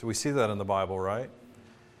others. We see that in the Bible, right?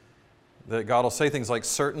 That God will say things like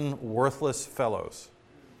certain worthless fellows.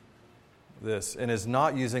 And is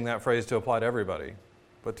not using that phrase to apply to everybody.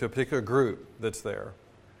 but to a particular group that's there.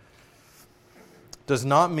 Does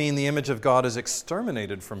not mean the image of God is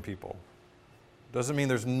exterminated from people. Doesn't mean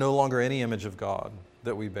there's no longer any image of God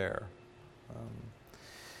that we bear.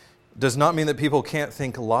 Does not mean that people can't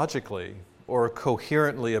think logically or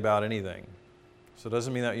coherently about anything. So it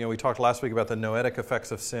doesn't mean that, we talked last week about the noetic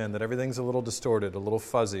effects of sin, that everything's a little distorted, a little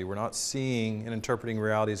fuzzy. We're not seeing and interpreting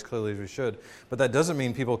reality as clearly as we should. But that doesn't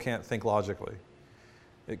mean people can't think logically.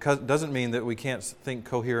 It doesn't mean that we can't think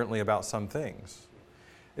coherently about some things.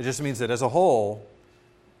 It just means that as a whole,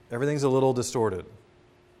 everything's a little distorted.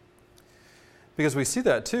 Because we see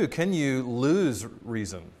that too. Can you lose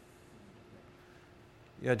reason?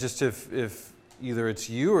 Yeah, just if either it's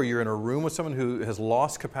you or you're in a room with someone who has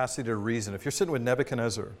lost capacity to reason. If you're sitting with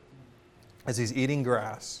Nebuchadnezzar as he's eating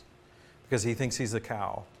grass because he thinks he's a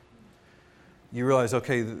cow, you realize,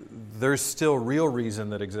 okay, there's still real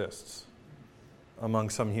reason that exists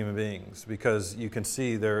among some human beings, because you can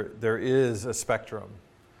see there is a spectrum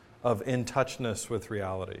of in-touchness with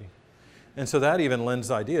reality. And so that even lends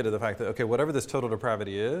the idea to the fact that, okay, whatever this total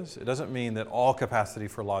depravity is, it doesn't mean that all capacity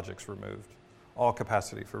for logic's removed, all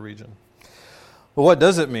capacity for reason. Well, what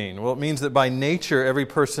does it mean? Well, it means that by nature, every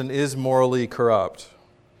person is morally corrupt,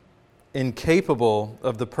 incapable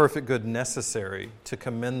of the perfect good necessary to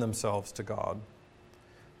commend themselves to God.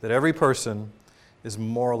 That every person is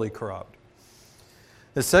morally corrupt.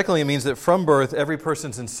 And secondly, it means that from birth, every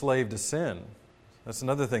person's enslaved to sin. That's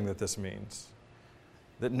another thing that this means.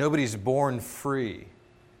 That nobody's born free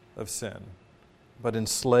of sin, but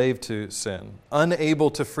enslaved to sin,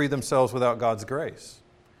 unable to free themselves without God's grace,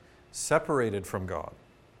 separated from God,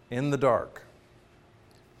 in the dark.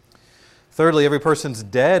 Thirdly, every person's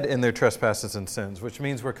dead in their trespasses and sins, which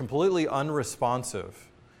means we're completely unresponsive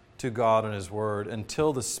to God and His Word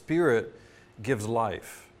until the Spirit gives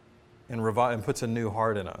life and puts a new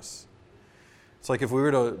heart in us. It's like if we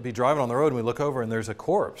were to be driving on the road and we look over and there's a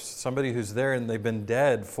corpse, somebody who's there and they've been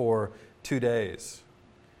dead for 2 days.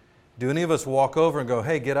 Do any of us walk over and go,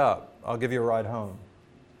 hey, get up, I'll give you a ride home?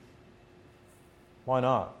 Why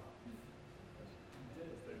not?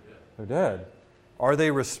 They're dead. Are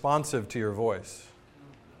they responsive to your voice?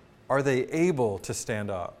 Are they able to stand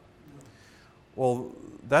up? Well,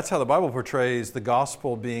 that's how the Bible portrays the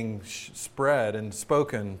gospel being spread and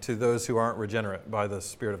spoken to those who aren't regenerate by the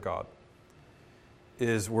Spirit of God.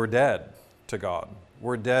 Is we're dead to God.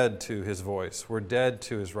 We're dead to His voice. We're dead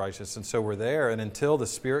to His righteousness. And so we're there, and until the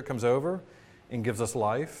Spirit comes over and gives us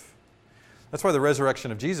life. That's why the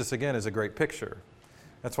resurrection of Jesus, again, is a great picture.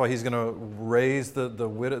 That's why He's going to raise the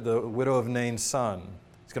widow of Nain's son.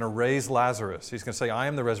 He's going to raise Lazarus. He's going to say, I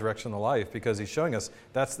am the resurrection and the life, because He's showing us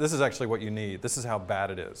this is actually what you need. This is how bad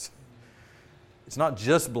it is. It's not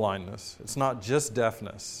just blindness. It's not just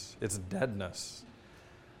deafness. It's deadness.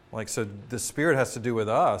 So the Spirit has to do with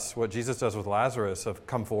us what Jesus does with Lazarus of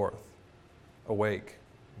come forth, awake.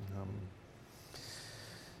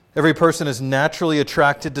 Every person is naturally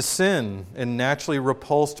attracted to sin and naturally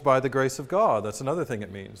repulsed by the grace of God. That's another thing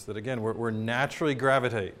it means. That again, we're naturally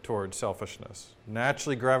gravitate toward selfishness,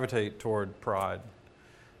 naturally gravitate toward pride,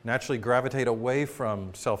 naturally gravitate away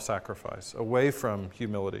from self-sacrifice, away from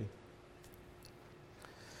humility.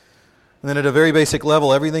 And then at a very basic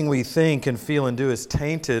level, everything we think and feel and do is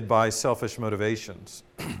tainted by selfish motivations.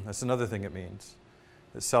 That's another thing it means.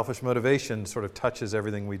 That selfish motivation sort of touches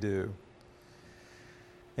everything we do.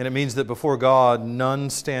 And it means that before God,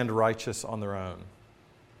 none stand righteous on their own.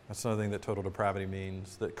 That's another thing that total depravity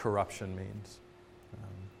means, that corruption means.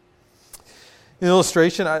 In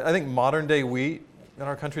illustration, I think modern day wheat in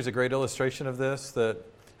our country is a great illustration of this. That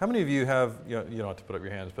how many of you have, you don't have to put up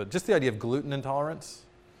your hands, but just the idea of gluten intolerance?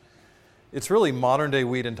 It's really modern day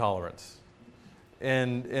wheat intolerance.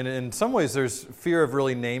 And in some ways there's fear of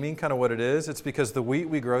really naming kind of what it is. It's because the wheat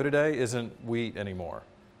we grow today isn't wheat anymore.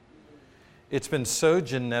 It's been so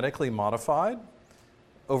genetically modified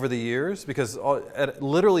over the years because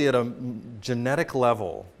literally at a genetic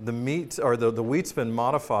level, the wheat's been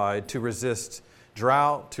modified to resist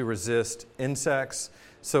drought, to resist insects.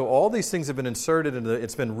 So all these things have been inserted into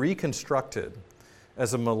it's been reconstructed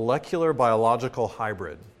as a molecular biological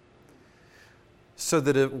hybrid. So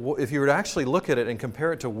that if you were to actually look at it and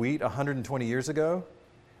compare it to wheat 120 years ago,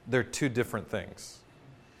 they're two different things.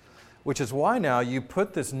 Which is why now you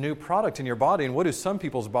put this new product in your body, and what do some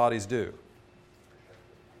people's bodies do?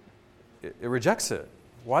 It rejects it.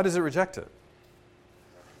 Why does it reject it?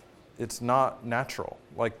 It's not natural.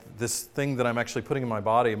 Like this thing that I'm actually putting in my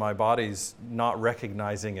body's not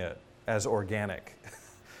recognizing it as organic.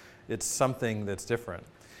 It's something that's different.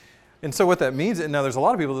 And so what that means, and now there's a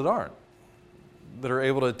lot of people that aren't. that are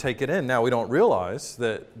able to take it in. Now, we don't realize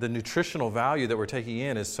that the nutritional value that we're taking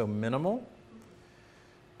in is so minimal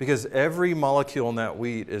because every molecule in that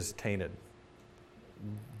wheat is tainted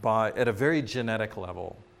at a very genetic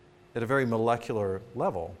level, at a very molecular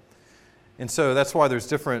level. And so that's why there's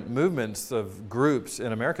different movements of groups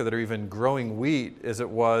in America that are even growing wheat as it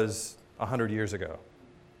was 100 years ago,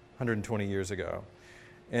 120 years ago.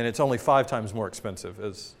 And it's only 5 times more expensive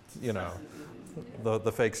as,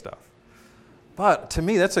 the fake stuff. But to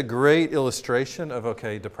me, that's a great illustration of,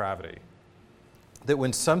 depravity. That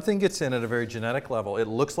when something gets in at a very genetic level, it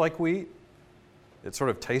looks like wheat, it sort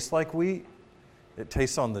of tastes like wheat, it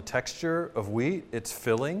tastes on the texture of wheat, it's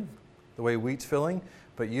filling, the way wheat's filling,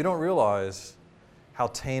 but you don't realize how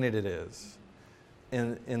tainted it is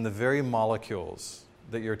in the very molecules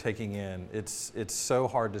that you're taking in. It's so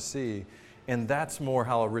hard to see, and that's more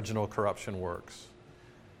how original corruption works.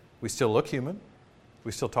 We still look human.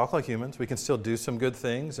 We still talk like humans. We can still do some good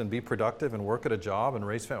things and be productive and work at a job and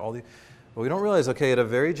raise family. But we don't realize, at a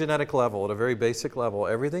very genetic level, at a very basic level,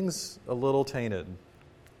 everything's a little tainted.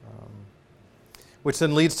 Which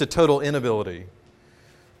then leads to total inability.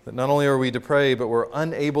 That not only are we depraved, but we're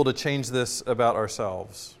unable to change this about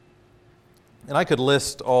ourselves. And I could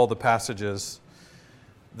list all the passages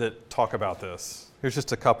that talk about this. Here's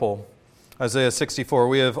just a couple. Isaiah 64,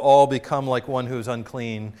 we have all become like one who is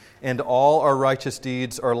unclean, and all our righteous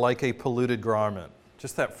deeds are like a polluted garment.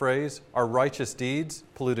 Just that phrase, our righteous deeds,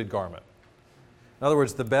 polluted garment. In other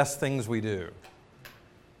words, the best things we do,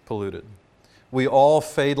 polluted. We all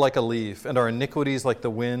fade like a leaf, and our iniquities like the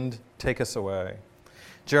wind take us away.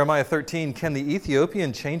 Jeremiah 13, can the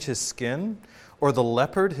Ethiopian change his skin, or the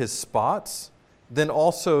leopard his spots? Then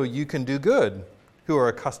also you can do good, who are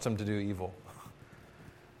accustomed to do evil.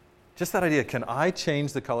 Just that idea, can I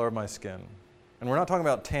change the color of my skin? And we're not talking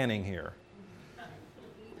about tanning here.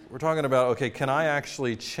 We're talking about, can I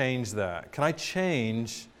actually change that? Can I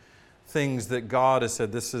change things that God has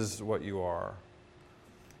said, this is what you are?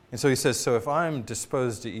 And so he says, so if I'm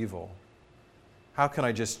disposed to evil, how can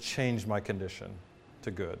I just change my condition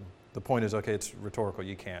to good? The point is, it's rhetorical,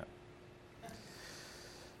 you can't.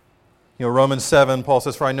 Romans 7, Paul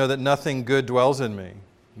says, for I know that nothing good dwells in me,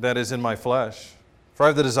 that is in my flesh. For I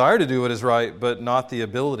have the desire to do what is right, but not the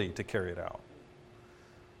ability to carry it out.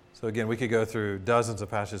 So again, we could go through dozens of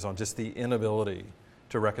passages on just the inability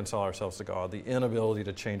to reconcile ourselves to God, the inability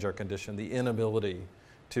to change our condition, the inability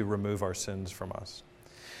to remove our sins from us.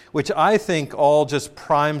 Which I think all just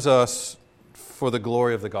primes us for the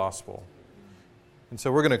glory of the gospel. And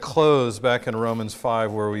so we're going to close back in Romans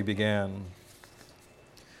 5 where we began.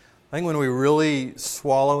 I think when we really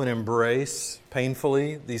swallow and embrace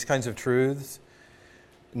painfully these kinds of truths,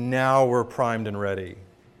 now we're primed and ready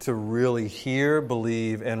to really hear,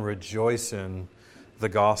 believe, and rejoice in the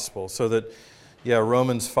gospel. So that,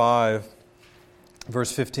 Romans 5,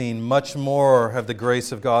 verse 15, much more have the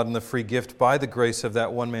grace of God and the free gift by the grace of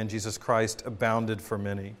that one man, Jesus Christ, abounded for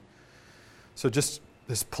many. So just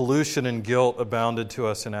this pollution and guilt abounded to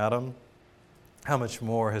us in Adam. How much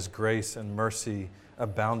more has grace and mercy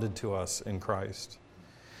abounded to us in Christ?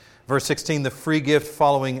 Verse 16, the free gift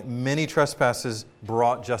following many trespasses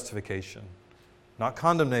brought justification. Not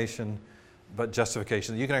condemnation, but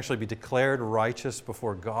justification. You can actually be declared righteous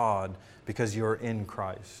before God because you're in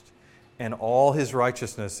Christ. And all His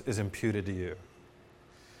righteousness is imputed to you.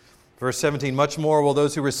 Verse 17, much more will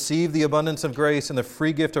those who receive the abundance of grace and the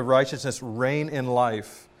free gift of righteousness reign in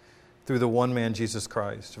life through the one man, Jesus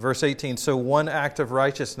Christ. Verse 18, so one act of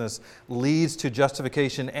righteousness leads to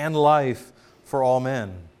justification and life for all men.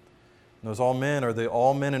 And those all men are the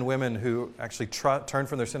all men and women who actually turn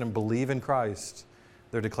from their sin and believe in Christ.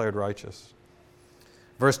 They're declared righteous.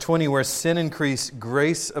 Verse 20, where sin increased,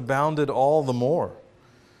 grace abounded all the more.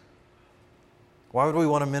 Why would we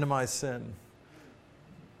want to minimize sin?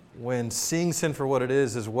 When seeing sin for what it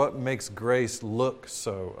is what makes grace look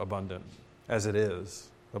so abundant, as it is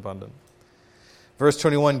abundant. Verse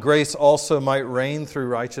 21, grace also might reign through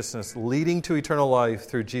righteousness, leading to eternal life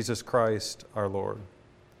through Jesus Christ our Lord.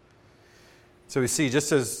 So we see,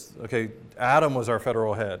 just as, Adam was our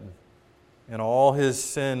federal head, and all his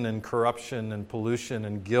sin and corruption and pollution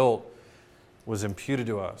and guilt was imputed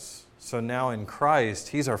to us. So now in Christ,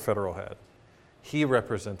 He's our federal head. He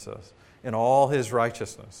represents us in all His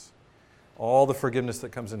righteousness, all the forgiveness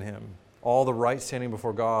that comes in Him, all the right standing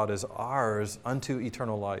before God is ours unto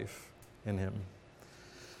eternal life in Him.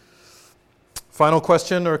 Final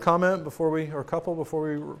question or comment before we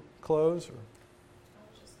close? Or? I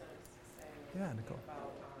was just going to say Nicole.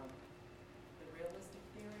 about the realistic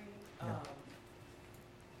theory. Yeah.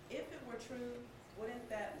 If it were true, wouldn't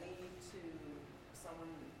that lead to someone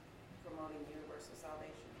promoting universal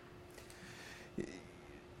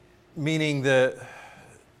Meaning that,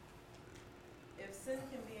 If sin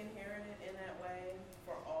can be inherited in that way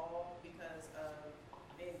for all because of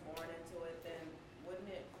being born into it, then wouldn't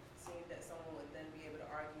it seem that someone would then be able to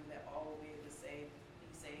argue that all will be able to be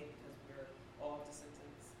saved because we're all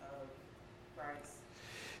descendants of Christ?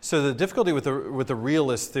 so the difficulty with the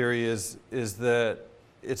realist theory is that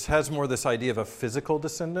it has more this idea of a physical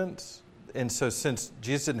descendant. And so since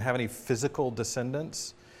Jesus didn't have any physical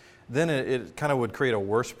descendants, then it kind of would create a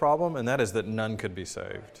worse problem, and that is that none could be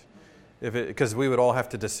saved. Because we would all have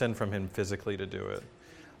to descend from him physically to do it.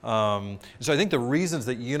 So I think the reasons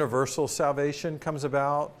that universal salvation comes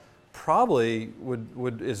about probably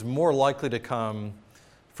is more likely to come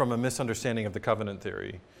from a misunderstanding of the covenant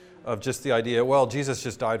theory, of just the idea, well, Jesus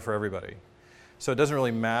just died for everybody. So it doesn't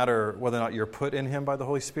really matter whether or not you're put in him by the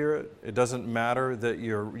Holy Spirit. It doesn't matter that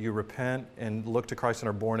you repent and look to Christ and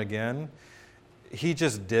are born again. He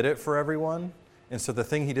just did it for everyone. And so the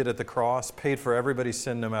thing he did at the cross paid for everybody's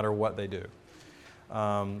sin no matter what they do.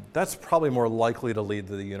 That's probably more likely to lead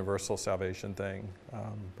to the universal salvation thing.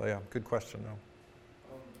 But yeah, good question though.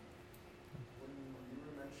 When you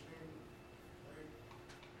were mentioning, like,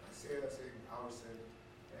 Isaiah saying our sin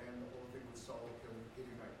and the whole thing with Saul killing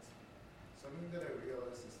Gideonites, something that I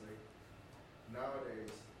realized is like,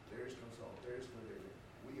 nowadays, there is no Saul, there is no David.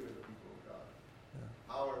 We are the people of God. Yeah.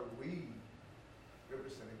 How are we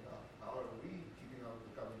representing God? How are we keeping up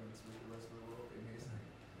the covenants with the rest of the world in His name?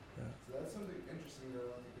 Yeah. So that's something interesting that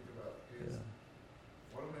I want to think about. Is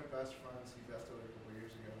one of my best friends, he passed away a couple of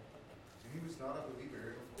years ago, and he was not a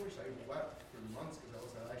believer. And of course, I wept for months because I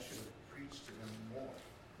was like, I should have preached to him more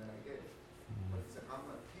than I did. But he said, I'm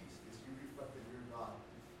at peace because you reflected your God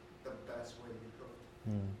the best way you could.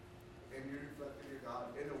 And you reflected your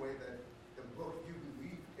God in a way that the book you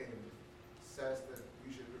believe in says that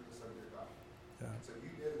you should represent your God. Yeah. So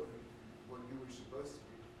you did what you were supposed to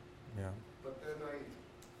do. Yeah. But then I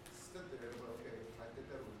stood there and went, okay, I did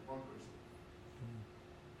that with one person.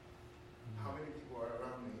 How many people are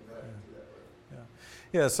around me that I can do that with?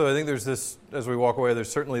 Yeah, so I think there's this, as we walk away,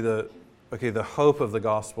 there's certainly the hope of the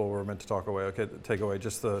gospel we're meant to take away,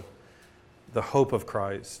 just the hope of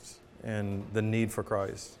Christ and the need for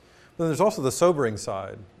Christ. But then there's also the sobering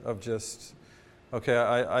side of just, okay,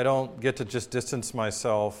 I don't get to just distance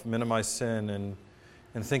myself, minimize sin,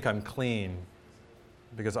 and think I'm clean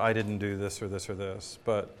because I didn't do this or this or this.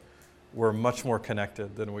 But we're much more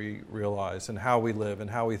connected than we realize, and how we live and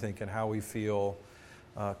how we think and how we feel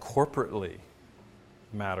corporately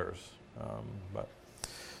matters. But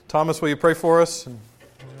Thomas, will you pray for us? And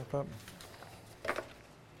wrap up?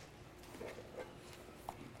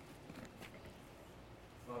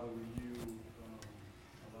 Father, will you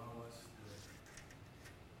allow us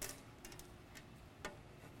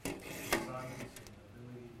the silence and the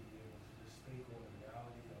ability to be able to just think on the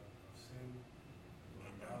reality of sin, the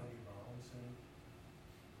reality of our own sin,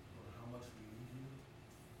 or how much we need you,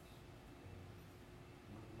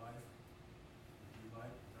 what life would be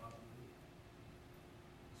like without you.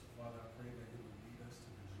 So Father, I pray that it would lead us to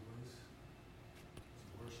rejoice, to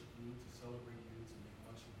worship you, to celebrate you, to make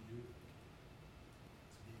much of you, to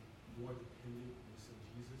be more dependent on your Son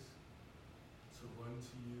Jesus, to run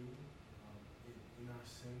to you in our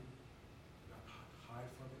sin, not hide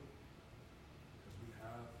from it, because we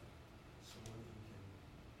have someone who can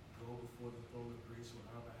go before the throne of grace on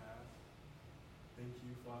our behalf. Thank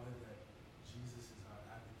you, Father, that Jesus is our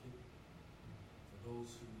advocate. For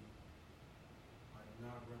those who are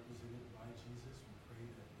not represented by Jesus, we pray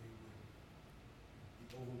that they would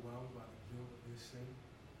be overwhelmed by the guilt of their sin,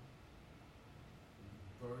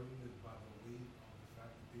 burdened by the weight of the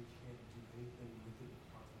fact that they can't do anything with it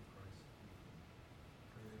apart from Christ.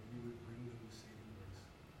 Pray that you would bring them to saving grace.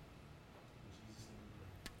 In Jesus' name we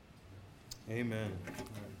pray. Amen. All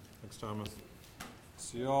right. Thanks, Thomas.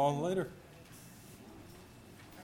 See you all later.